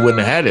 they wouldn't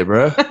have had it,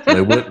 bro.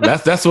 They would.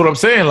 That's what I'm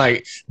saying.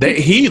 Like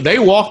they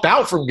walked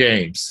out from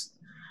games.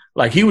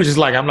 Like he was just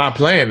like, I'm not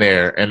playing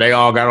there, and they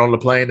all got on the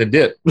plane and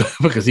dipped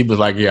because he was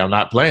like, yeah, I'm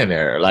not playing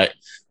there. Like.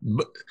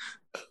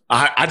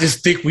 I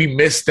just think we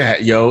missed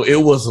that, yo.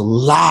 It was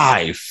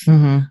live.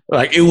 Mm-hmm.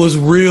 Like, it was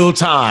real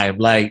time.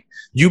 Like,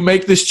 you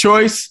make this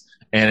choice,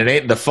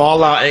 and the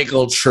fallout ain't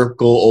going to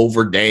trickle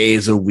over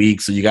days or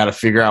weeks, so you got to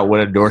figure out what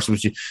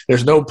endorsements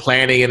there's no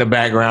planning in the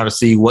background to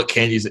see what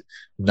can you say.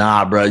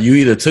 Nah, bro. You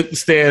either took the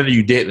stand or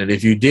you didn't. And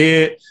if you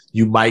did,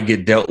 you might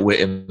get dealt with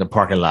in the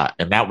parking lot.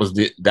 And that was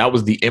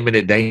the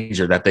imminent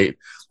danger that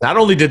not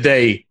only did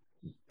they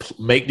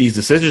make these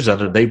decisions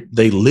under,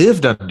 they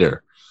lived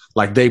under.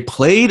 Like they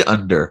played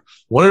under.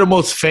 One of the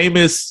most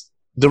famous,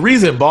 the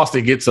reason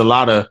Boston gets a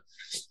lot of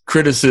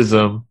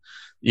criticism,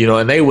 you know,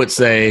 and they would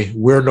say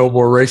we're no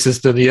more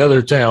racist than the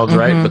other towns,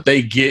 right? But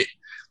they get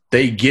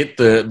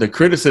the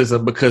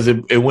criticism because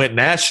it went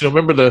national.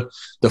 Remember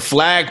the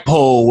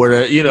flagpole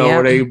where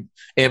where they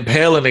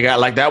impaling the guy,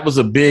 like that was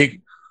a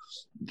big,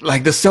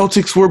 like the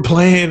Celtics were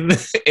playing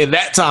in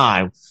that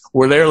time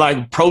where they're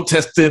like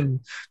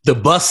protesting the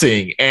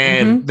busing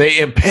and they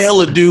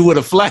impale a dude with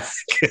a flag.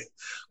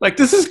 Like,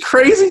 this is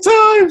crazy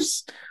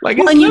times. Like,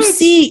 well, and you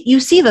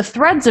see the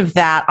threads of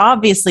that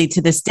obviously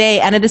to this day.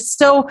 And it is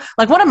so,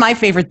 like, one of my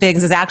favorite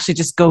things is actually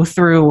just go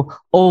through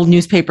old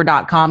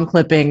newspaper.com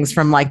clippings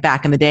from like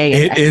back in the day.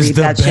 It is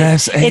the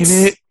best, ain't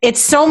it? It's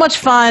so much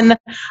fun.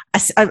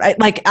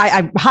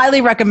 I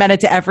highly recommend it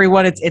to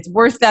everyone. It's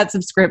worth that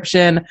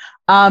subscription.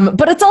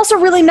 But it's also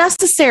really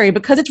necessary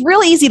because it's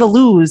really easy to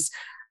lose.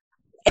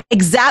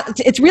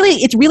 It's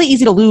really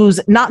easy to lose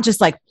not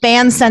just like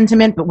fan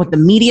sentiment, but what the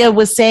media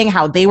was saying,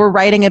 how they were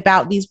writing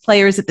about these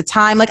players at the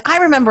time. Like I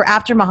remember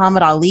after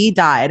Muhammad Ali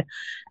died,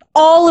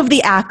 all of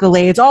the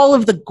accolades, all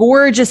of the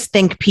gorgeous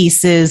think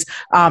pieces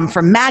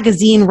from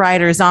magazine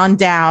writers on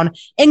down,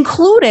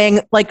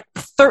 including like,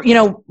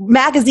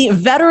 magazine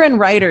veteran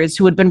writers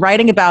who had been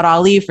writing about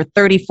Ali for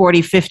 30,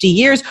 40, 50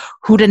 years,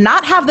 who did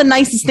not have the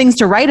nicest things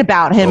to write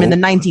about him in the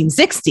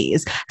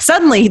 1960s.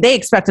 Suddenly, they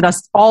expected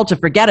us all to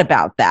forget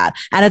about that.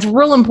 And it's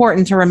real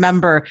important to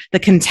remember the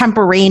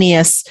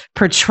contemporaneous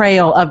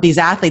portrayal of these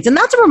athletes. And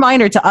that's a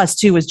reminder to us,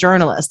 too, as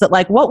journalists, that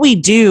like what we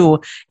do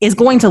is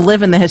going to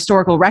live in the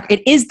historical record.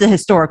 It is the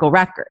historical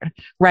record,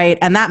 right?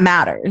 And that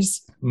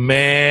matters.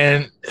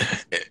 Man,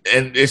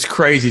 and it's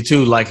crazy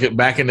too. Like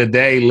back in the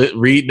day,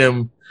 reading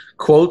them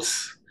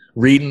quotes,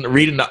 reading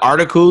the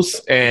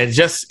articles, and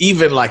just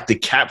even like the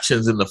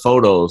captions and the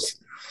photos.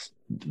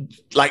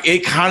 Like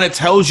it kind of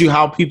tells you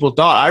how people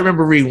thought. I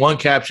remember reading one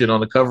caption on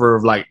the cover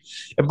of like,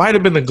 it might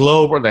have been the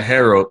Globe or the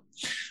Herald,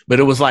 but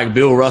it was like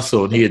Bill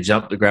Russell and he had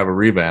jumped to grab a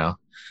rebound.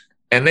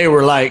 And they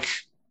were like,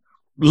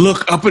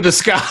 look up in the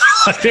sky.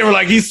 They were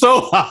like, he's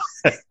so high.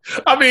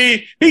 I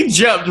mean, he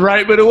jumped,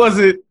 right? But it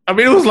wasn't, I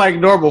mean, it was like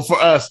normal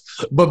for us.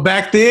 But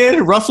back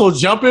then, Russell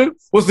jumping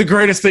was the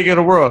greatest thing in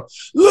the world.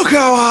 Look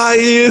how high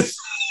he is.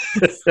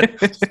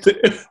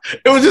 It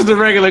was just a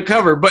regular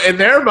cover. But in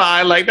their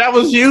mind, like, that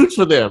was huge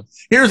for them.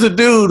 Here's a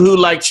dude who,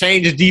 like,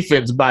 changed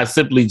defense by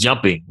simply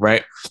jumping,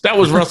 right? That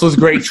was Russell's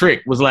great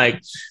trick, was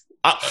like,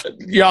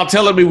 y'all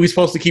telling me we're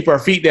supposed to keep our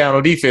feet down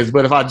on defense,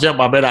 but if I jump,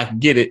 I bet I can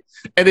get it.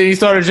 And then he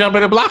started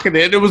jumping and blocking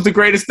it. And it was the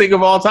greatest thing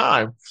of all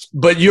time.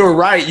 But you're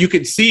right. You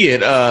can see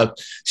it.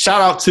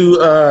 Shout out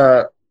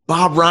to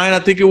Bob Ryan, I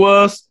think it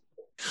was.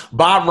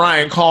 Bob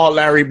Ryan called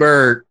Larry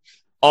Bird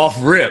off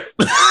rip.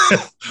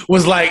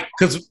 Was like,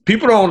 because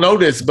people don't know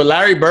this, but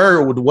Larry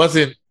Bird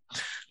wasn't,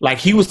 like,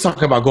 he was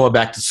talking about going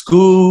back to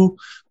school,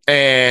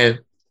 and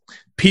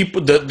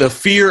people, the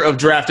fear of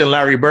drafting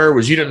Larry Bird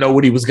was you didn't know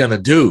what he was going to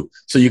do.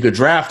 So you could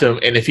draft him,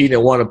 and if he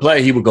didn't want to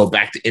play, he would go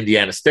back to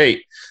Indiana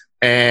State.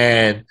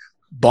 And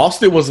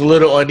Boston was a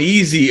little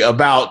uneasy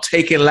about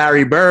taking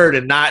Larry Bird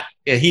and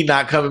he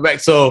not coming back.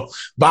 So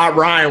Bob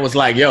Ryan was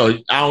like, yo,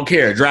 I don't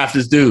care. Draft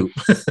this dude.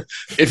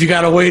 If you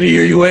got to wait a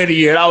year, you wait a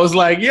year. And I was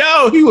like,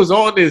 yo, he was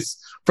on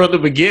this from the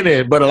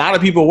beginning, but a lot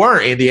of people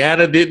weren't.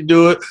 Indiana didn't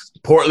do it.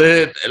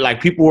 Portland, like,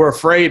 people were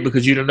afraid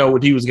because you didn't know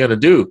what he was going to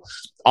do.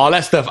 All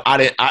that stuff,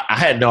 I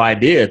had no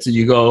idea until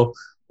you go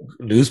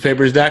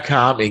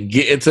newspapers.com and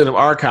get into them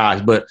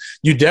archives. But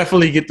you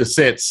definitely get the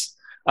sense,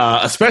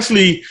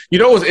 especially,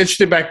 what was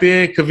interesting back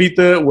then,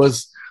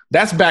 Kavitha,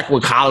 that's back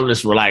when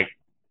columnists were like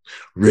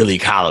really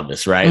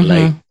columnists, right?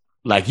 Mm-hmm.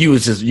 Like you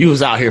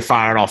was out here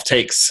firing off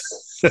takes.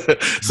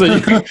 So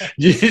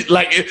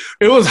it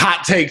was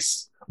hot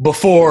takes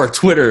before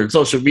Twitter and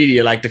social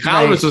media. Like, the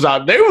columnists was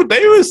out, they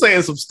were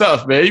saying some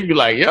stuff, man. You'd be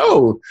like,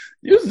 yo,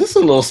 this is a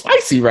little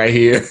spicy right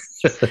here.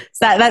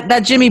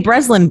 that Jimmy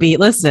Breslin beat,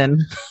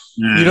 listen.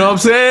 You know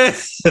what I'm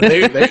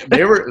saying?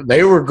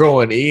 they were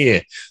going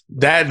in.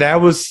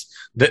 That was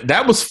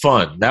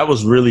fun. That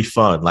was really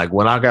fun. Like,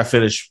 when I got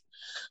finished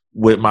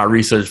with my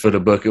research for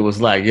the book, it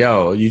was like,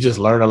 yo, you just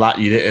learn a lot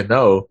you didn't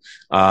know.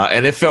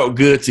 And it felt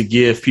good to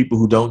give people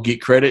who don't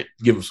get credit,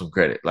 give them some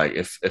credit. Like,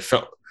 it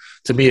felt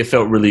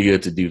really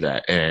good to do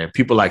that. And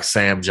people like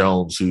Sam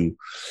Jones, who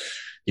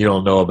you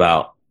don't know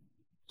about,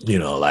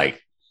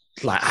 like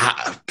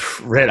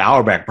Red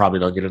Auerbach probably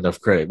don't get enough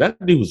credit.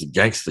 That dude was a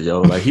gangster,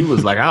 yo. Like, he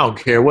was like, I don't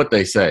care what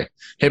they say.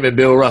 Him and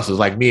Bill Russell's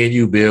like, me and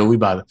you, Bill, we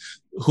about to,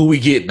 who we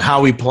getting,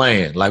 how we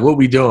playing, like, what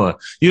we doing.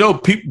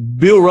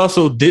 Bill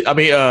Russell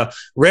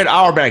Red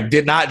Auerbach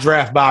did not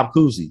draft Bob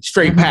Cousy,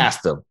 straight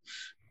past him.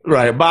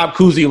 Right. Bob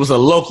Cousy was a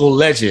local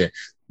legend.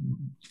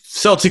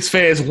 Celtics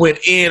fans went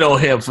in on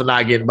him for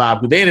not getting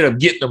Bob. They ended up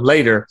getting him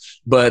later,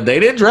 but they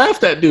didn't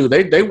draft that dude.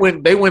 They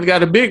went and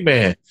got a big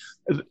man.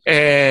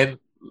 And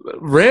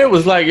Red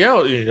was like,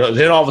 yo,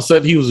 then all of a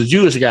sudden he was a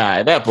Jewish guy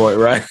at that point,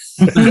 right?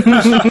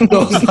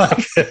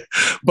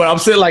 But I'm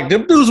saying, like,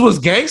 them dudes was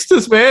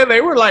gangsters, man.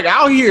 They were like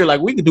out here, like,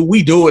 we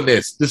doing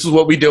this. This is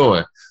what we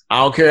doing. I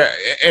don't care.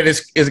 And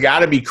it's got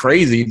to be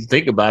crazy to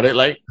think about it.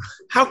 Like,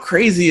 how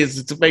crazy is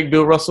it to make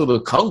Bill Russell the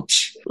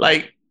coach?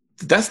 Like,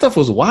 that stuff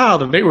was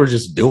wild, and they were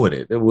just doing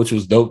it, which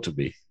was dope to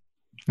me.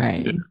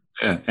 Right.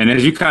 Yeah. And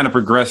as you kind of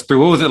progressed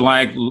through, what was it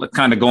like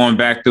kind of going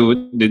back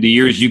to the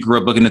years you grew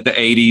up, looking at the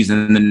 80s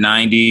and the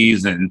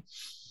 90s and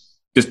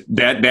just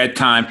that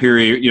time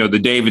period, the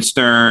David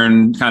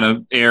Stern kind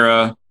of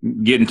era,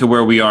 getting to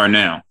where we are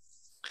now?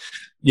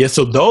 Yeah,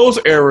 so those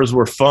eras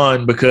were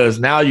fun because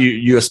now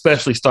you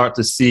especially start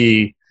to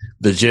see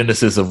the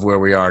genesis of where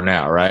we are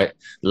now, right?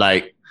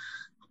 Like,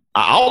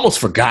 I almost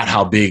forgot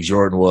how big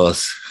Jordan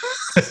was.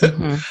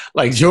 Mm-hmm.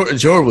 Like,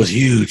 Jordan was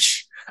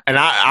huge. And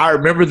I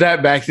remember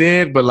that back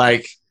then, but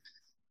like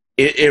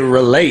it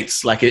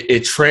relates, like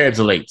it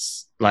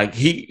translates. Like,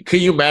 can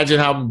you imagine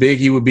how big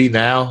he would be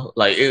now?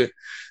 Like,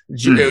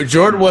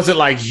 Jordan wasn't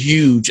like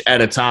huge at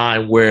a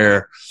time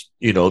where,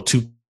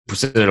 2%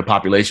 of the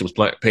population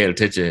was paying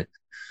attention.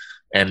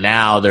 And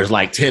now there's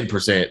like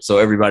 10%, so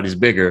everybody's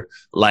bigger.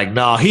 Like,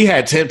 no, he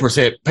had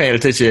 10% paying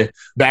attention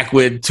back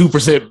when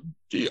 2%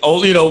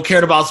 only,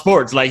 cared about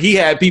sports. Like, he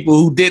had people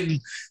who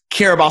didn't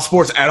care about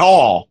sports at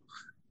all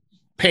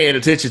paying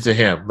attention to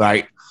him.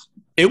 Like,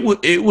 it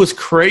was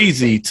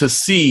crazy to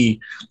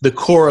see the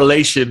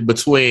correlation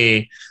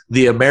between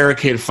the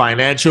American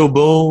financial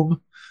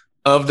boom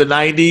of the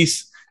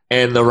 90s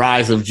and the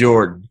rise of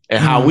Jordan, and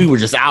how we were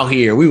just out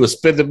here. We were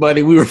spending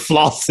money. We were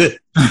flossing.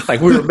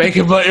 Like, we were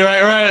making money,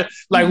 right?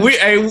 Like,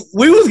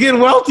 we was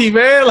getting wealthy,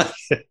 man.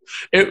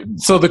 Like,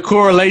 so the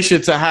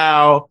correlation to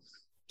how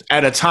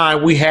at a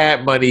time we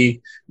had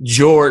money,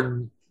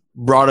 Jordan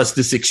brought us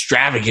this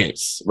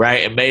extravagance,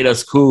 right? And made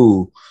us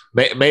cool.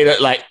 Made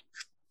it like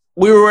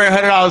we were wearing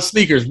 $100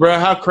 sneakers, bro.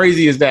 How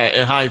crazy is that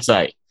in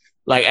hindsight?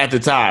 Like, at the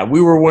time,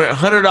 we were wearing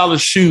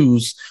 $100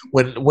 shoes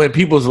when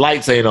people's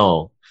lights ain't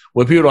on,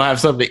 when people don't have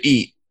something to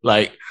eat.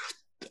 Like,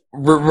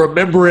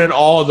 remembering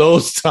all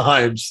those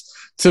times,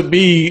 to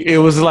me, it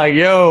was like,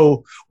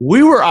 yo,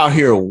 we were out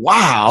here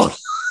wild.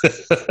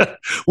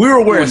 We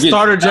were wearing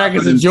starter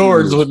jackets and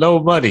Jordans with no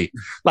money,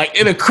 like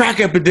in a crack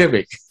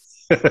epidemic.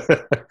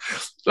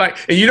 Like,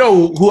 and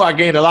who I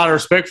gained a lot of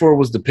respect for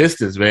was the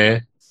Pistons,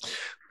 man.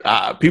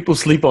 People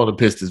sleep on the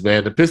Pistons,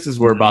 man. The Pistons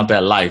were about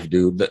that life,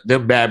 dude.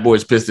 Them bad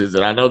boys Pistons,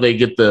 and I know they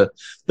get the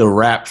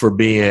rap for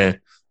being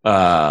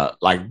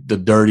like the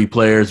dirty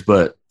players,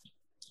 but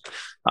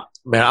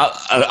man,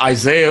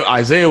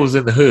 Isaiah was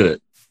in the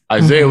hood.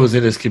 Isaiah was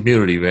in his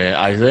community, man.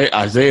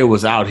 Isaiah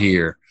was out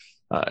here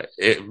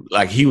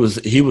like he was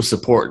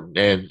supporting,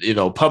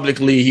 and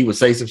publicly he would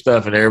say some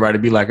stuff and everybody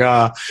be like,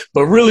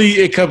 but really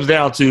it comes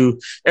down to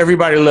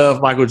everybody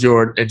loved Michael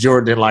Jordan and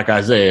Jordan didn't like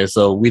Isaiah,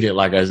 so we didn't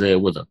like Isaiah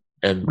with him,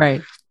 and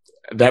right.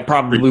 That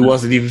probably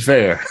wasn't even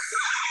fair.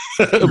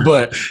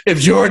 But if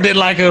Jordan didn't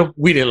like him,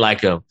 we didn't like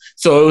him.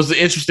 So it was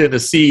interesting to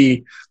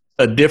see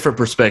a different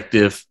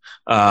perspective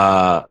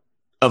of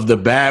the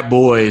bad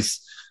boys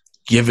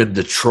giving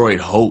Detroit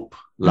hope,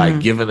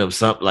 like giving them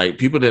something. Like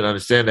people didn't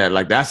understand that.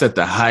 Like that's at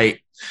the height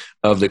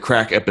of the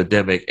crack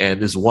epidemic, and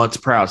this once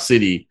proud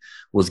city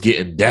was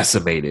getting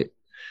decimated.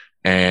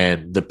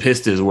 And the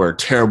Pistons were a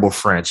terrible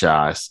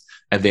franchise.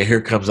 And then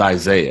here comes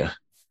Isaiah,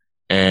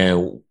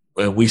 and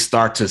we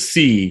start to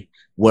see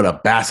what a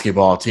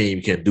basketball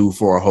team can do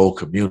for a whole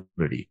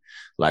community.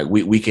 Like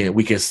we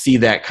can see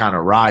that kind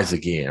of rise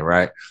again,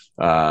 right?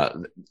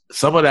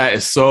 Some of that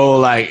is so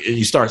like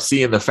you start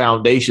seeing the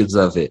foundations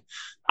of it.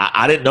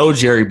 I didn't know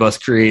Jerry Buss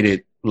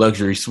created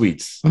luxury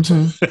suites.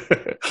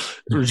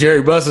 Mm-hmm.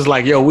 Jerry Buss is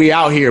like, yo, we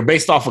out here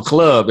based off a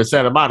club in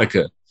Santa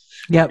Monica.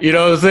 Yep. You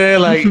know what I'm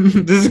saying? Like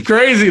this is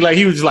crazy. Like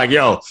he was just like,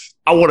 yo,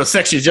 I want a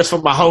section just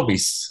for my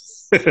homies.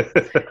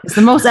 It's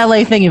the most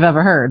LA thing you've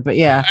ever heard, but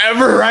yeah.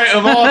 Ever, right?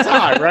 Of all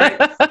time, right?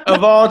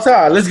 Of all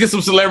time. Let's get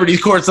some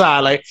celebrities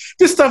courtside. Like,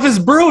 this stuff is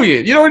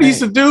brilliant. You know what he used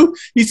to do?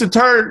 He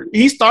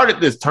started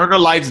this, turn the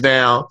lights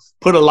down,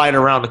 put a light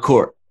around the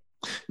court,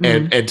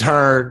 and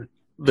turn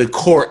the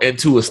court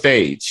into a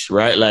stage,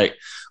 right? Like,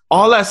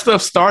 all that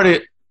stuff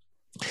started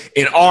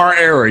in our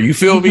era. You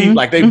feel me?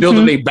 Like, they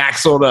building their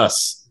backs on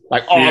us.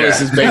 Like, all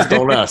this is based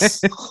on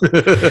us. All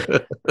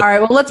right,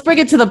 well, let's bring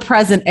it to the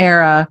present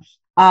era.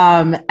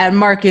 And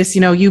Marcus,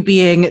 you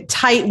being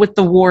tight with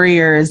the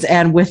Warriors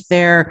and with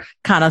their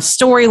kind of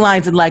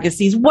storylines and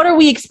legacies, what are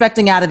we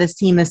expecting out of this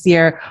team this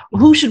year?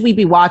 Who should we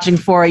be watching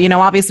for?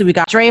 Obviously we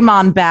got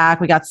Draymond back.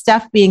 We got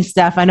Steph being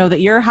Steph. I know that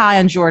you're high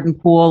on Jordan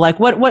Poole. Like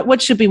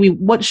what should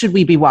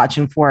we be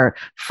watching for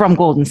from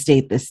Golden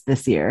State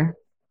this year?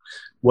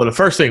 Well, the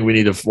first thing we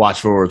need to watch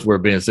for is where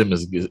Ben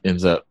Simmons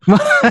ends up.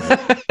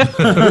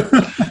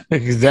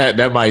 Because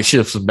that might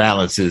shift some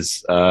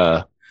balances.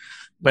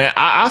 Man,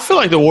 I feel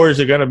like the Warriors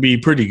are going to be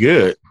pretty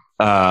good.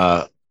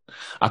 I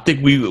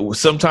think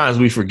sometimes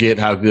we forget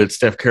how good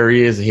Steph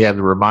Curry is. And he had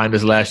to remind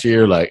us last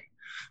year, like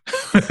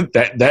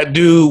that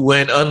dude,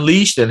 when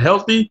unleashed and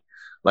healthy,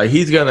 like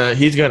he's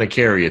gonna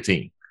carry a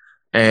team.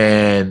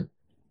 And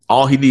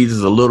all he needs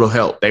is a little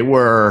help.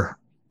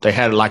 They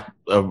had like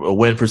a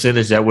win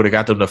percentage that would have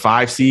got them the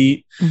 5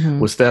 seed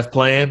with Steph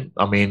playing.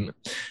 I mean,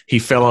 he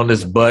fell on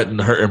his butt and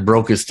hurt and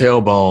broke his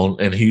tailbone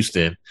in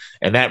Houston,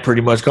 and that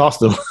pretty much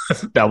cost him.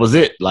 That was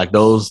it. Like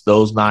those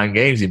 9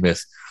 games he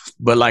missed.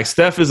 But like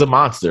Steph is a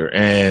monster,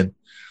 and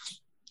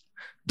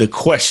the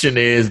question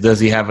is, does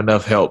he have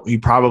enough help? He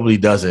probably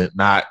doesn't.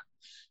 Not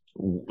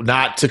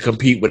to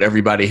compete with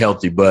everybody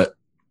healthy, but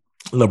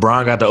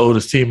LeBron got the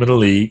oldest team in the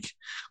league.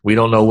 We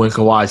don't know when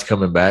Kawhi's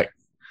coming back.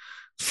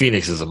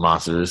 Phoenix is a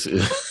monster.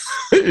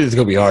 It's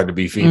going to be hard to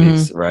beat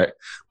Phoenix, right?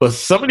 But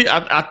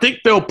I think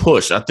they'll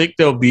push. I think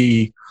they'll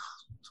be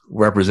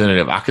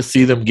representative. I could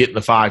see them getting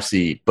the 5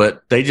 seed,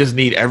 but they just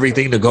need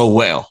everything to go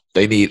well.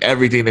 They need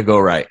everything to go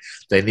right.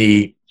 They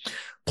need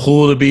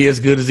Poole to be as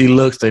good as he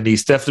looks. They need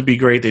Steph to be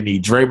great. They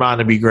need Draymond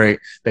to be great.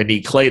 They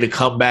need Klay to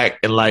come back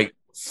in like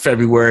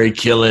February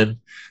killing.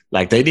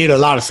 Like they need a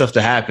lot of stuff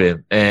to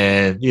happen.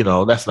 And,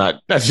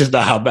 that's just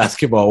not how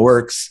basketball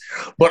works.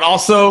 But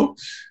also,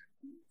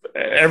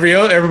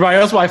 everybody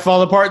else might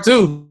fall apart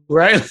too,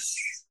 right?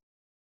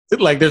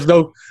 Like there's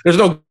no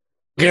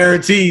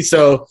guarantee.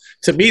 So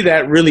to me,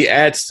 that really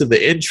adds to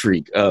the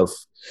intrigue of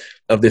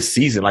this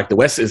season. Like the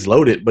West is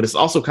loaded, but it's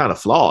also kind of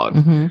flawed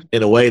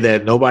in a way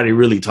that nobody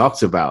really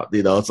talks about.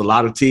 It's a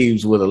lot of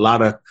teams with a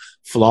lot of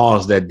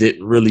flaws that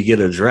didn't really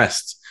get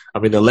addressed. I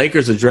mean, the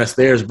Lakers addressed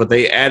theirs, but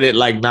they added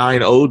like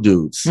 9 old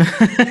dudes. You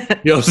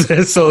know what I'm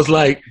saying? So it's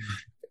like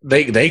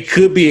they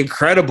could be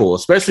incredible,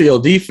 especially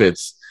on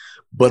defense.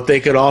 But they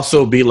could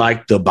also be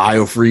like the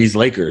BioFreeze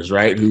Lakers,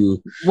 right? It's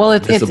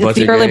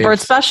the early bird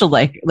special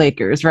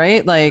Lakers,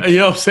 right? Like, you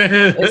know what I'm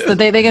saying?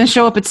 They're going to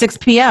show up at 6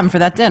 p.m. for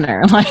that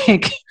dinner.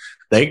 Like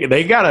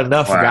they got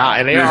enough guys,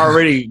 and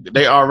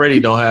they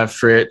already don't have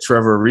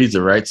Trevor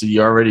Ariza, right? So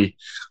you're already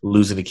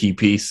losing a key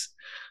piece.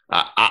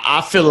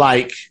 I feel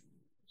like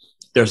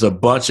there's a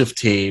bunch of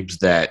teams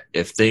that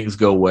if things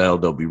go well,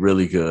 they'll be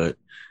really good,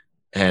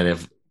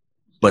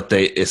 but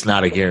it's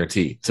not a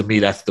guarantee. To me,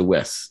 that's the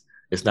West.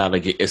 It's not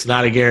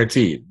a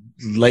guarantee.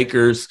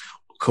 Lakers,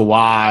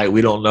 Kawhi,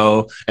 we don't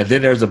know. And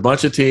then there's a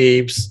bunch of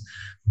teams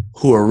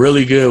who are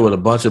really good with a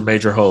bunch of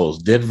major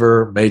holes.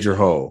 Denver, major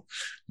hole.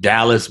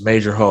 Dallas,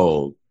 major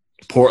hole.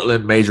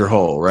 Portland, major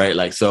hole, right?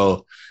 Like,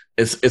 so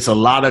it's a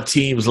lot of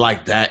teams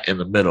like that in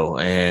the middle.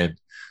 And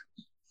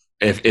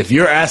if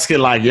you're asking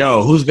like,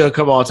 yo, who's going to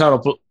come on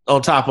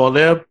top on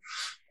them?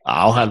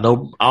 I'll have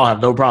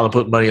no problem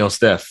putting money on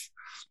Steph.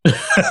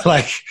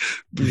 Like,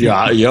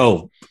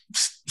 yo,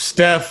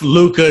 Steph,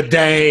 Luka,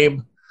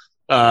 Dame,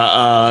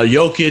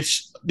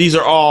 Jokic, these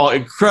are all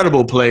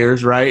incredible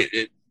players, right?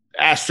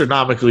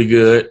 Astronomically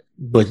good.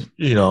 but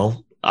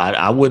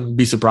I wouldn't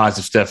be surprised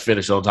if Steph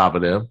finished on top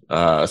of them,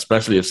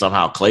 especially if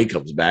somehow Clay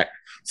comes back.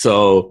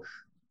 So,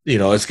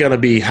 it's going to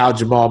be how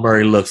Jamal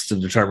Murray looks to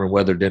determine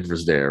whether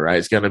Denver's there, right?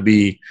 It's going to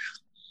be,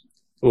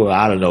 well,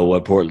 I don't know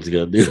what Portland's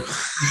going to do.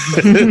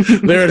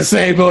 They're in the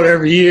same boat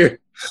every year.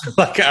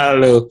 Like, I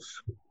don't know.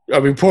 I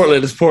mean,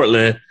 Portland is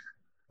Portland.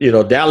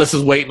 Dallas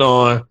is waiting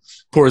on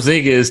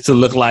Porzingis to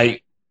look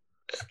like,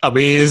 I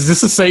mean, is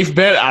this a safe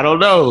bet? I don't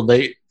know.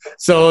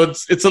 So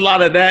it's a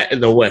lot of that in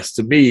the West.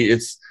 To me,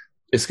 it's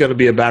going to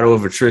be a battle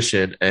of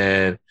attrition,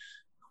 and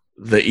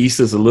the East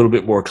is a little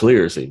bit more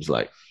clear, it seems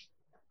like.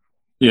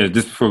 Yeah,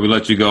 just before we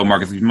let you go,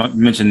 Marcus, you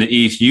mentioned the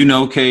East.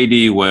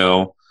 KD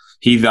well.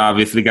 He's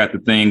obviously got the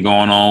thing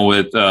going on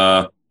with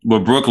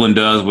what Brooklyn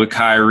does with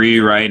Kyrie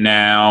right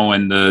now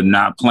and the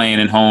not playing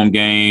in home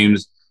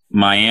games.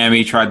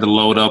 Miami tried to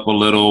load up a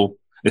little.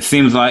 It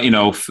seems like,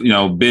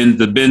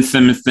 the Ben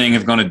Simmons thing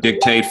is going to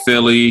dictate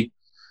Philly.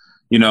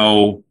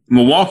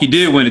 Milwaukee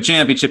did win the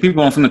championship.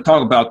 People don't want to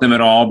talk about them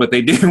at all, but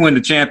they did win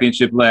the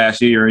championship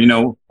last year,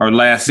 or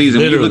last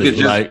season. Literally, you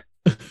look at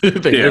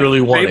literally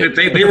won it.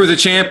 They were the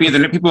champions,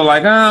 and people are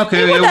like, oh,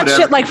 okay. They won that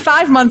shit like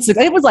 5 months ago.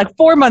 It was like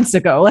 4 months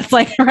ago. It's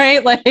like,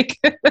 right? Like,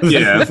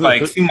 yeah, it's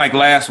like, it seemed like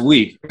last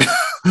week.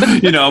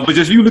 But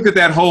just you look at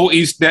that whole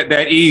East,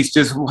 that East,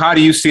 just how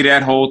do you see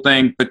that whole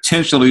thing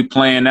potentially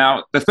playing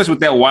out, especially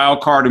with that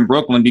wild card in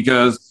Brooklyn?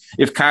 Because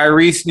if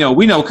Kyrie,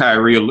 we know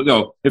Kyrie,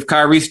 if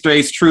Kyrie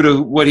stays true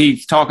to what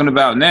he's talking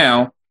about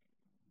now,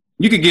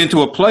 you could get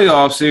into a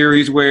playoff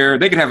series where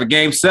they could have a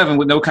game 7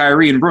 with no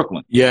Kyrie in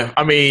Brooklyn. Yeah.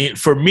 I mean,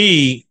 for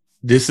me,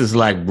 this is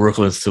like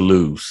Brooklyn's to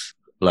lose.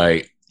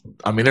 Like,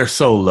 I mean, they're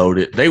so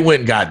loaded. They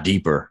went and got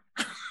deeper.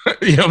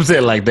 You know what I'm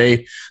saying? Like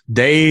they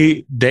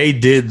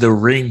did the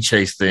ring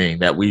chase thing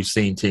that we've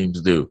seen teams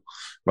do.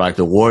 Like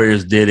the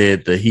Warriors did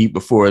it, the Heat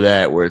before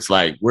that, where it's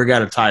like, we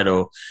got a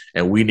title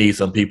and we need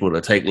some people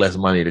to take less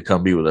money to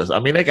come be with us. I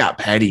mean, they got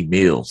Patty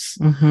Mills,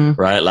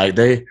 right? Like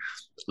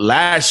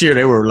last year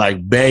they were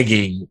like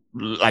begging,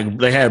 like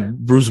they had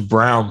Bruce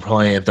Brown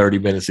playing 30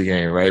 minutes a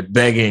game, right?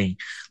 Begging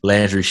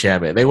Landry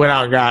Shamet. They went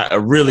out and got a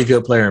really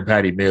good player in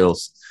Patty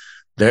Mills.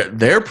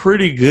 They're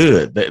pretty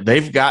good.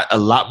 They've got a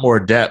lot more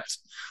depth,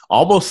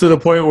 almost to the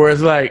point where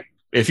it's like,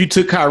 if you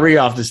took Kyrie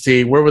off this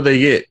team, where would they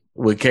get?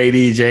 With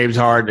KD, James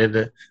Harden,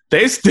 and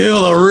they're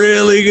still a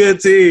really good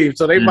team.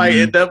 So they might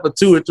end up a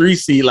 2 or 3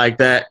 seed like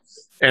that.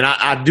 And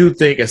I do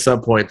think at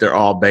some point they're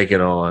all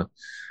banking on,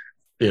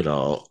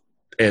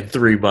 in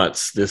 3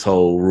 months, this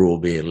whole rule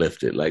being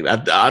lifted. Like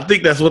I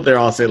think that's what they're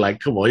all saying. Like,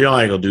 come on, y'all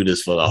ain't gonna do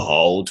this for the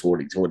whole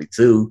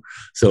 2022.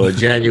 So in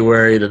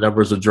January, the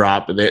numbers will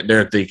drop, and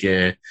they're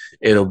thinking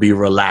it'll be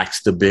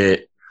relaxed a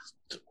bit.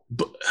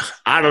 But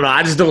I don't know.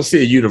 I just don't see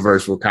a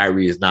universe where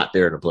Kyrie is not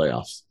there in the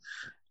playoffs.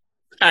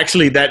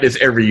 Actually, that is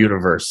every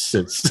universe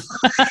since.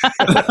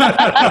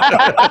 I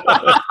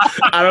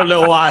don't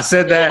know why I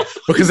said that,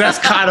 because that's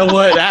kind of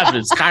what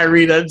happens.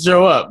 Kyrie doesn't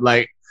show up.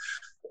 Like,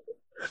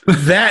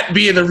 that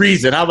being the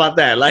reason. How about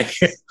that? Like,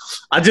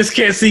 I just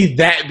can't see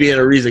that being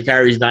a reason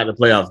Kyrie's not in the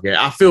playoff game.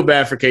 I feel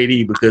bad for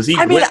KD because he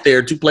went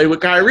there to play with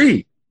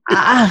Kyrie.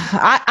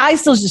 I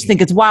still just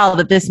think it's wild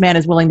that this man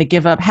is willing to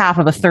give up half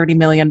of a $30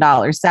 million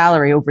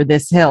salary over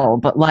this hill.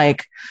 But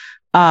like,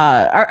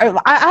 I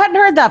hadn't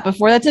heard that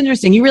before. That's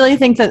interesting. You really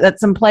think that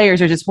some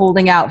players are just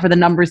holding out for the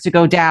numbers to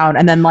go down,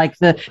 and then because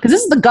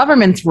this is the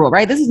government's rule,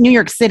 right? This is New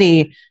York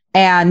City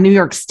and New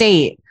York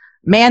State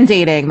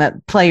mandating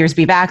that players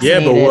be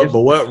vaccinated. Yeah,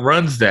 but what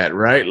runs that,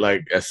 right?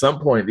 Like at some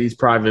point, these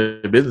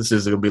private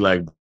businesses are gonna be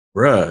like,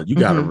 bruh, you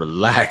gotta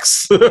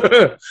relax.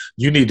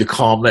 You need to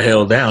calm the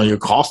hell down. You're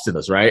costing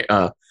us, right?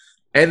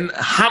 And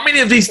how many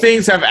of these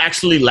things have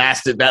actually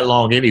lasted that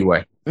long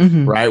anyway?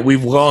 Right?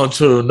 We've gone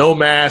to no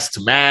mask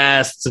to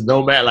mask to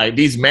no mask. Like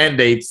these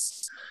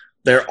mandates,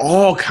 they're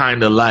all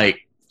kind of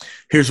like,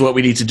 here's what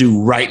we need to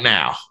do right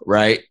now,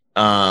 right?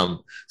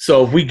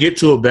 So if we get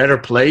to a better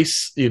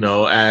place,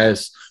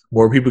 as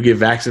more people get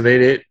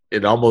vaccinated,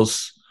 it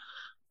almost,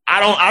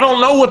 I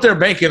don't know what they're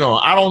banking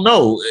on. I don't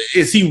know.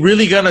 Is he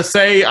really gonna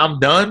say I'm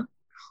done?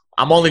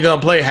 I'm only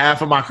gonna play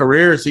half of my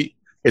career? Is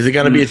it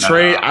gonna be a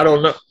trade? I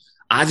don't know.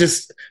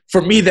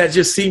 For me, that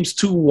just seems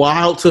too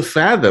wild to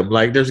fathom.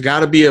 Like, there's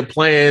got to be a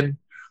plan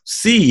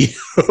C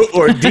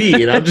or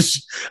D, and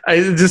it's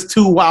just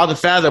too wild to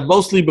fathom.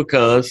 Mostly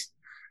because,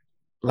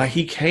 like,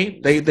 he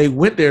came. They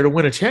went there to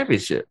win a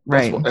championship.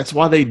 Right. That's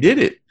why they did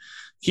it.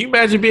 Can you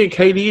imagine being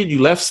KD and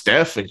you left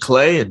Steph and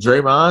Clay and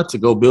Draymond to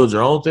go build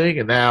your own thing,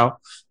 and now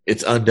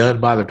it's undone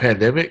by the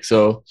pandemic?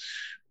 So,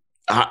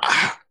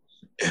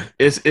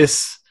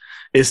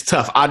 it's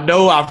tough. I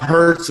know I've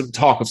heard some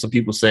talk of some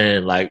people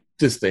saying, like,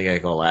 this thing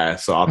ain't going to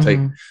last. So I'll take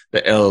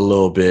the L a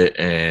little bit,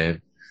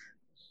 and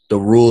the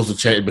rules will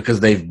change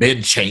because they've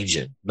been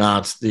changing.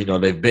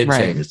 They've been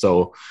changing.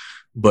 So,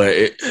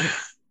 but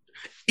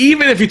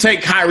even if you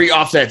take Kyrie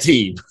off that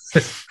team,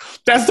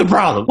 that's the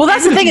problem. Well,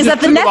 that's the thing is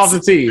that the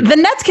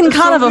Nets can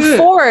kind of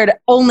afford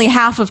only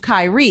half of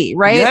Kyrie,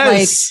 right?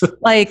 Yes.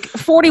 Like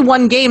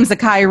 41 games of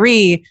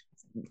Kyrie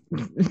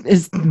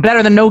is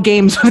better than no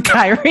games with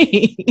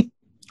Kyrie.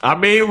 I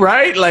mean,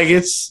 right? Like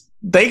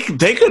they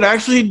could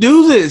actually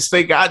do this.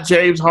 They got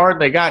James Harden,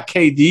 they got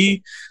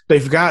KD,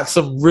 they've got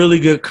some really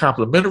good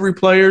complementary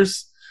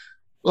players.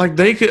 Like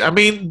they could. I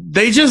mean,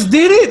 they just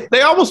did it.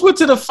 They almost went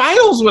to the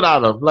finals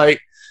without him.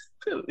 Like,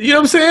 you know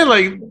what I'm saying?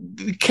 Like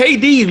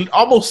KD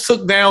almost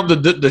took down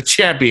the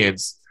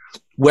champions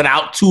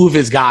without two of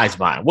his guys,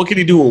 man. What can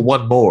he do with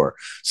one more?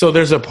 So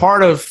there's a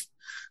part of,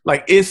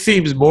 like, it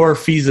seems more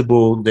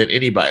feasible than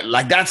anybody.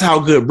 Like, that's how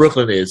good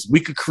Brooklyn is. We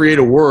could create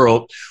a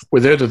world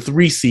where they're the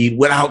 3 seed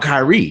without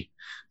Kyrie.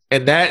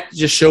 And that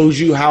just shows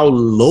you how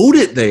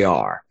loaded they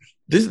are.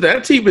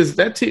 That team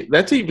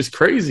is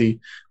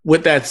crazy.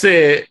 With that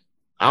said,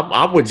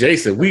 I'm with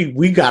Jason.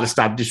 We got to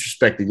stop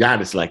disrespecting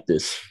Giannis like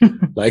this.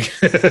 Like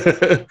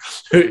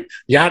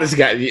Giannis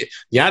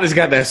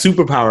got that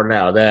superpower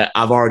now that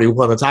I've already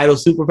won a title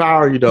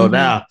superpower. You know,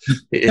 now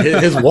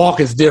his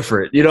walk is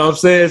different. You know what I'm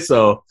saying?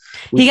 So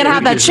he can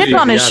have that chip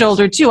on his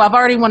shoulder too. I've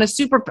already won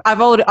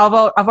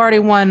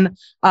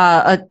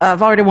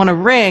a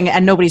ring,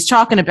 and nobody's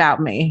talking about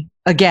me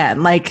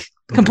again. Like.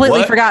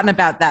 Completely forgotten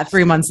about that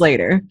 3 months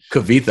later.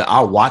 Kavitha, I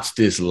watched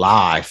this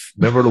live.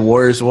 Remember the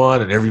Warriors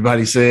won, and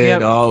everybody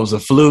said, "Oh, it was a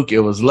fluke.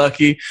 It was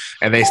lucky."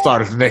 And they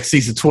started the next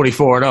season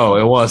 24-0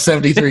 and won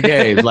 73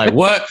 games. Like,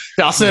 what?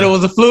 Y'all said it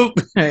was a fluke?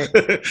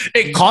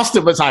 It cost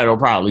them a title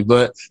probably,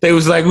 but they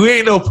was like, "We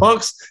ain't no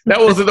punks.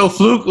 That wasn't no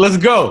fluke. Let's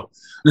go."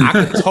 I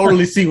can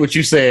totally see what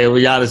you said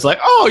when y'all is like,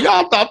 "Oh,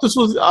 y'all thought this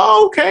was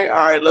okay.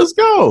 All right, let's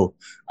go."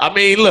 I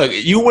mean, look,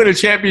 you win a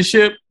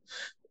championship,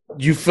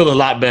 you feel a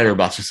lot better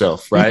about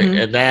yourself, right? Mm-hmm.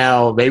 And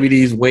now maybe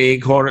these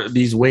wing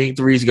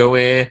threes go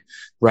in,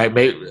 right?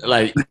 Maybe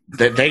like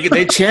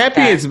they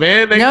champions,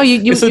 man.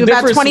 You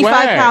about 25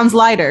 pounds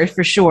lighter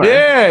for sure.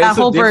 Yeah, it's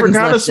a different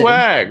kind of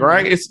swag,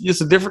 right? It's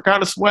just a different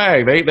kind of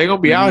swag. They gonna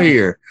be out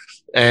here,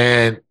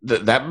 and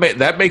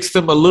that makes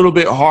them a little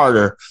bit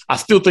harder. I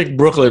still think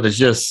Brooklyn is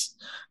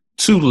just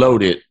too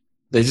loaded.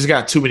 They just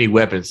got too many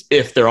weapons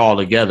if they're all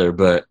together.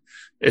 But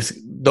it's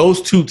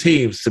those two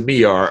teams to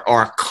me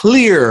are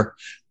clear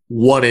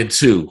 1 and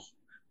 2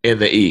 in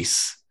the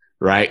East,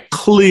 right?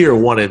 Clear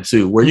 1 and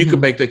 2, where you can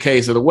make the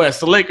case in the West.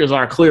 The Lakers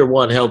are clear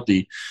 1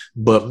 healthy,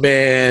 but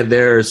man,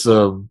 there's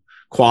some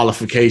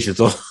qualifications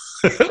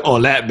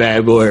on that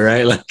bad boy,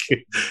 right? Like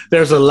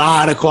there's a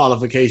lot of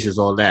qualifications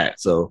on that.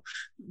 So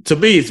to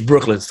me, it's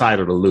Brooklyn's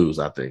title to lose,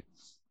 I think.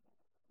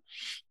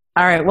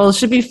 All right. Well, it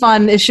should be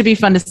fun. It should be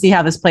fun to see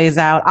how this plays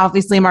out.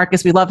 Obviously,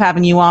 Marcus, we love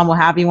having you on. We'll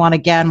have you on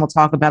again. We'll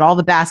talk about all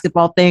the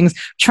basketball things.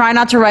 Try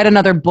not to write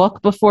another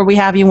book before we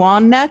have you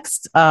on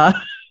next.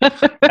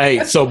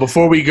 Hey, so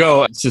before we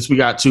go, since we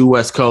got 2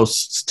 West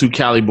Coast, 2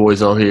 Cali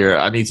boys on here,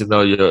 I need to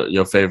know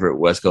your favorite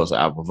West Coast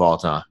album of all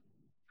time.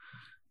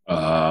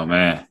 Oh,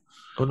 man.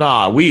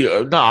 I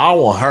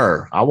want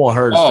her. I want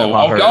her to step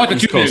out her. Oh,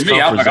 that you picked me.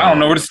 I was like, I don't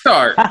know where to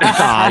start.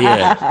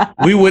 Yeah.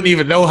 We wouldn't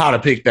even know how to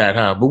pick that,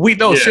 huh? But we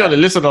know she'll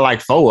listen to like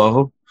 4 of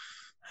them.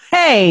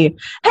 Hey.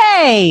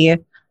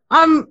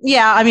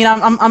 Yeah, I mean,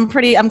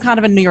 I'm kind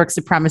of a New York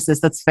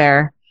supremacist. That's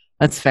fair.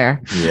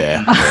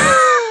 Yeah.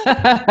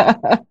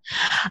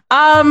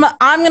 I'm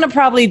going to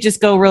probably just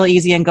go real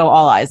easy and go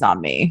All Eyes on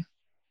Me.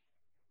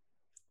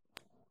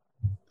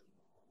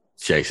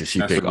 Jason, she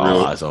picked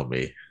All Eyes on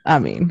Me. I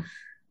mean...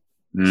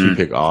 She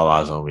picked All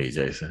Eyes on Me,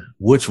 Jason.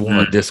 Which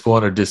one? Disc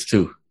 1 or Disc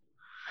 2?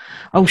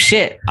 Oh,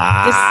 shit. All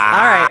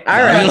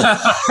right.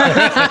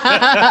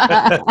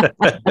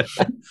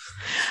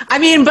 I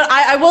mean, but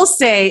I will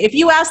say, if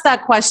you ask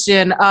that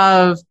question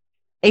of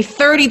a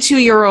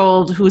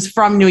 32-year-old who's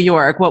from New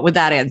York, what would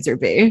that answer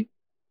be?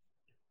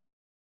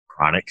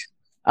 Chronic.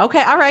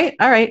 Okay. All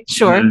right.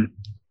 Sure. Mm-hmm.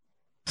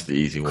 It's the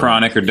easy one.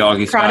 Chronic or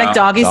Doggy Style? Chronic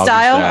Doggy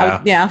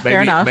Style. Yeah,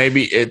 fair enough.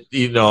 Maybe if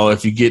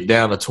you get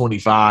down to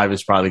 25,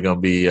 it's probably going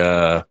to be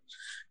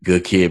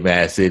Good Kid,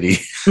 Mad City.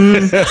 You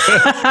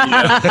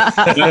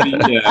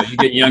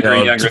get younger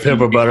and younger. Pimp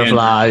a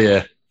Butterfly,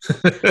 yeah.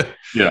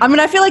 I mean,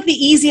 I feel like the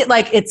easy,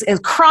 like it's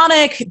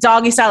Chronic,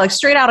 Doggy Style, like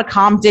straight out of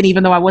Compton,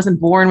 even though I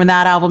wasn't born when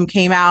that album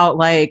came out,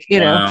 like,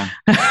 you know.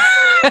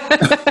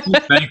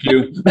 Thank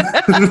you.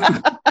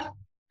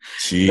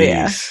 Jeez.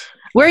 Yeah.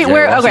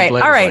 Okay,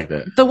 all right.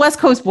 Like the West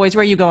Coast boys,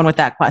 where are you going with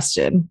that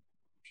question?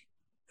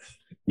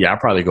 Yeah, I'll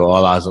probably go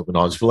All Eyes Open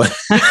on Display.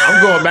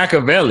 I'm going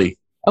Machiavelli.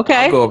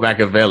 Okay. I'm going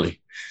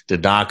Machiavelli, the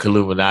Don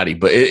Illuminati.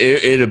 But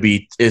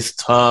it's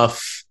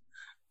tough.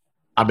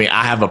 I mean,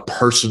 I have a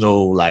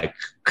personal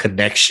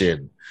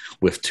connection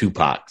with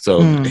Tupac.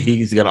 So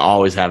he's going to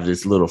always have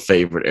this little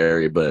favorite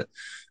area. But,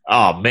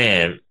 oh,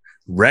 man.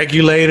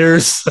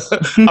 Regulators,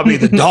 I mean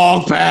the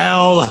Dog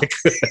Pound,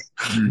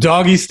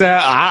 Doggy Style.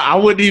 I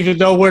wouldn't even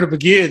know where to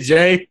begin,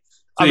 Jay.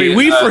 I mean,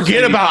 we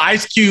forget about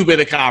Ice Cube in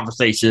the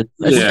conversation.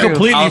 We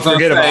completely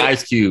forget about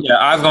Ice Cube. Yeah,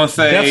 I was gonna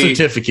say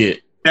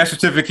Death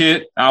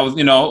Certificate.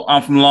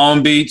 I'm from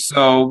Long Beach,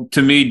 so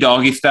to me,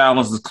 Doggy Style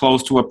is as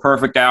close to a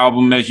perfect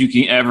album as you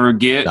can ever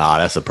get. Nah,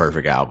 that's a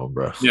perfect album,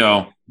 bro.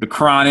 The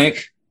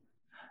Chronic.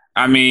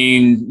 I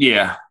mean,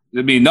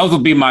 those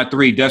would be my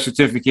 3: Death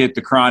Certificate,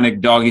 The Chronic,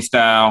 Doggy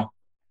Style.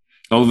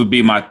 Those would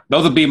be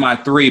my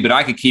three, but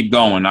I could keep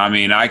going. I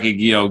mean, I could,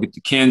 get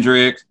to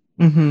Kendrick.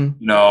 I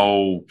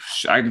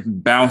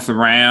could bounce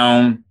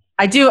around.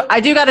 I do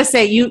got to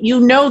say, you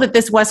know that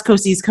this West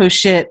Coast, East Coast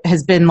shit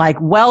has been like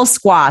well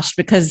squashed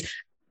because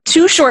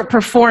Too Short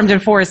performed in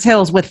Forest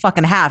Hills with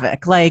fucking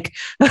Havoc. Like,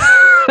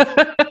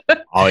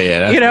 oh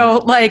yeah,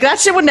 like that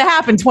shit wouldn't have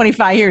happened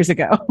 25 years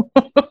ago.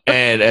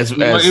 And as it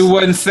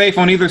wasn't safe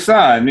on either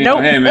side.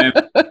 Nope. Hey man,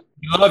 we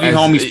love you,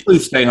 homies.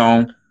 Please stay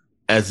home.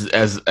 As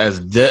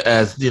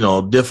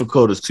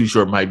difficult as Too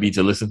Short might be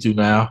to listen to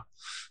now,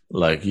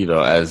 like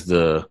as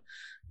the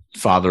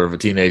father of a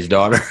teenage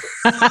daughter,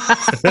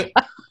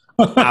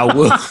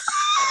 I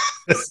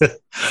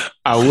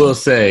will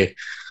say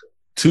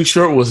Too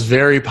Short was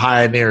very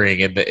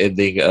pioneering in the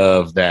ending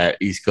of that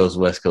East Coast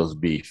West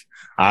Coast beef.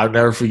 I'll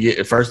never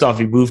forget. First off,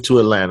 he moved to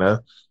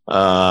Atlanta,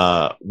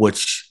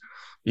 which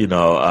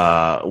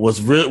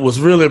was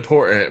real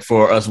important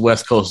for us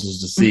West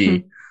Coasters to see.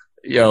 Mm-hmm.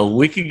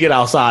 We can get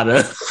outside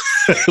of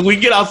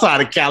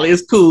Cali.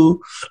 It's cool,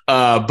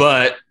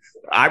 but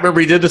I remember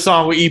he did the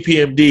song with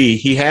EPMD.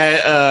 He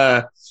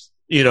had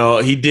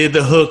he did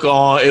the hook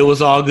on "It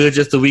Was All Good"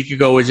 just a week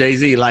ago with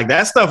Jay-Z. Like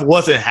that stuff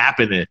wasn't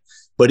happening,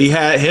 but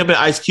him and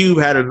Ice Cube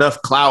had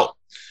enough clout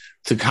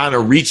to kind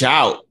of reach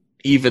out,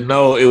 even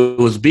though it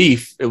was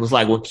beef. It was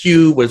like when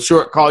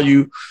Short called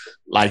you,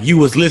 like you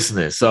was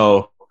listening.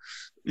 So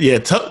yeah,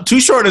 Too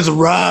Short is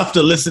rough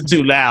to listen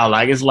to now.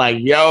 Like it's like,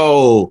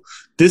 yo,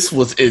 this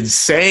was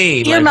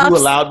insane. Who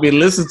allowed me to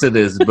listen to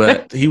this?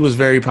 But he was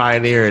very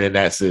pioneering in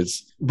that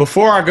sense.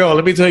 Before I go,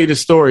 let me tell you the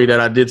story that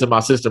I did to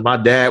my sister. My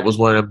dad was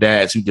one of them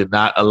dads who did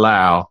not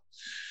allow.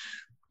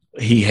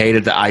 He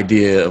hated the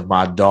idea of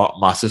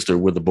my sister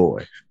with a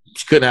boy.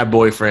 She couldn't have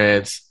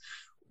boyfriends.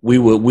 We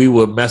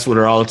would mess with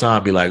her all the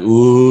time. Be like,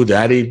 "Ooh,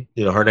 daddy,"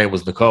 her name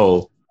was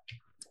Nicole.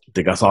 I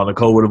think I saw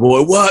Nicole with a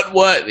boy.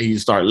 What? And he'd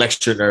start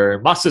lecturing her.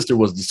 And my sister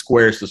was the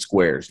squares to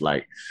squares.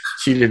 Like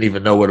she didn't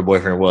even know what a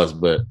boyfriend was.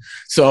 But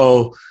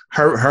so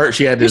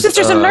she had this. Your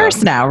sister's a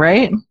nurse now,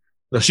 right?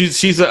 No, she's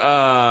she's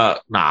trash.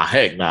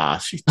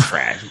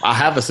 I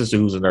have a sister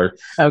who's a nurse,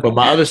 okay. But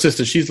my other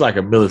sister, she's like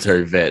a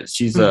military vet.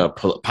 She's a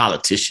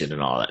politician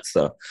and all that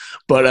stuff.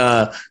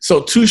 But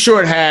so Too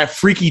Short had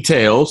Freaky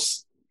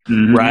Tales,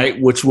 right,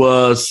 which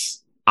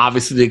was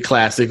obviously the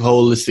classic,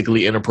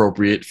 holistically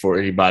inappropriate for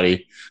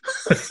anybody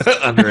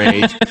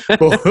underage.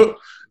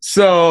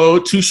 So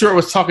Too Short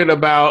was talking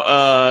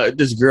about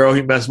this girl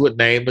he messed with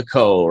named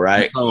Nicole,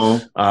 right?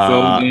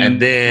 And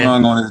then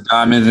hung on his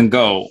diamonds and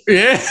gold.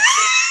 Yeah.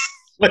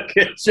 Look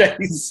at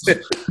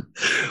Jason.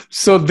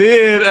 So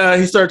then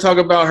he started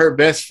talking about her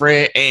best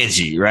friend,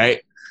 Angie,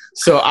 right?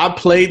 So I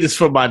played this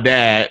for my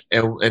dad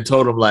and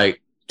told him,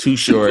 like, Too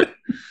Short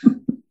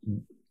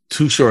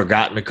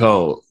got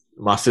Nicole,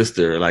 my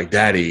sister, like,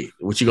 Daddy,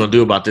 what you gonna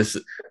do about this?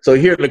 So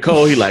he heard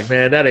Nicole, he like,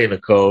 man, that ain't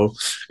Nicole.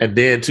 And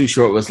then Too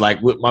Short was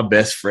like, with my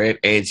best friend,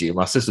 Angie.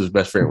 My sister's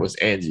best friend was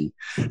Angie.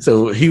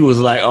 So he was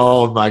like,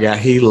 oh my God,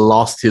 he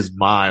lost his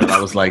mind.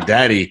 I was like,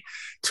 Daddy,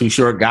 Too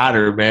Short got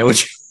her, man.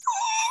 What you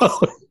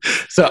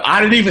So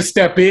I didn't even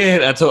step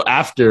in until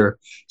after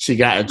she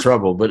got in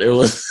trouble, but it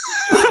was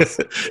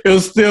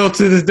still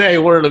to this day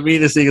one of the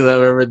meanest things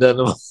I've ever done.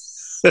 Oh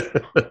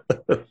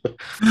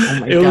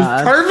it God.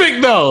 Was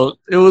perfect though.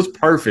 It was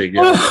perfect.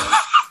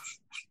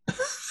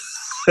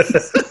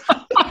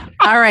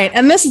 All right,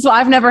 and this is why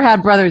I've never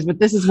had brothers, but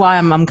this is why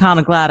I'm kind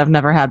of glad I've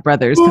never had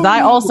brothers, because I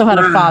also had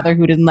a father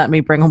who didn't let me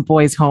bring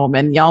boys home,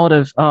 and y'all would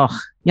have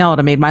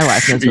made my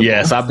life miserable.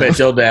 Yes, I bet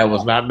your dad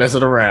was not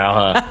messing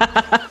around,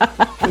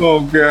 huh?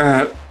 Oh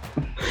God.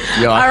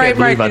 Yo, I can't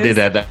believe Marcus. I did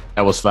that.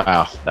 That was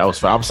foul.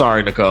 I'm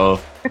sorry, Nicole.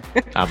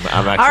 I'm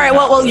actually all right.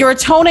 Well, you're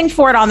atoning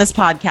for it on this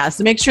podcast,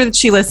 so make sure that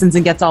she listens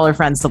and gets all her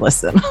friends to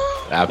listen.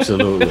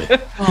 Absolutely.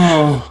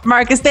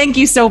 Marcus, thank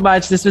you so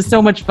much. This was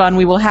so much fun.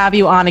 We will have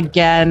you on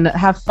again.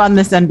 Have fun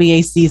this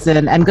NBA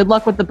season, and good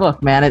luck with the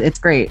book, man. It's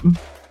great.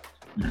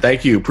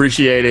 Thank you.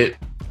 Appreciate it.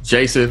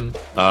 Jason,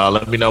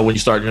 let me know when you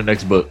start your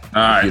next book.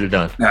 All right. Get it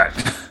done.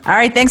 All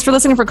right. Thanks for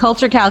listening for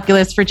Culture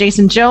Calculus. For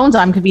Jason Jones,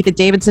 I'm Kavitha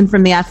Davidson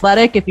from The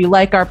Athletic. If you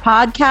like our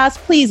podcast,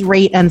 please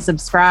rate and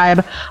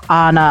subscribe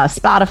on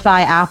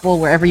Spotify, Apple,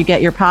 wherever you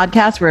get your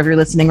podcasts, wherever you're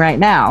listening right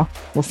now.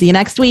 We'll see you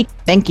next week.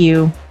 Thank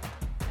you.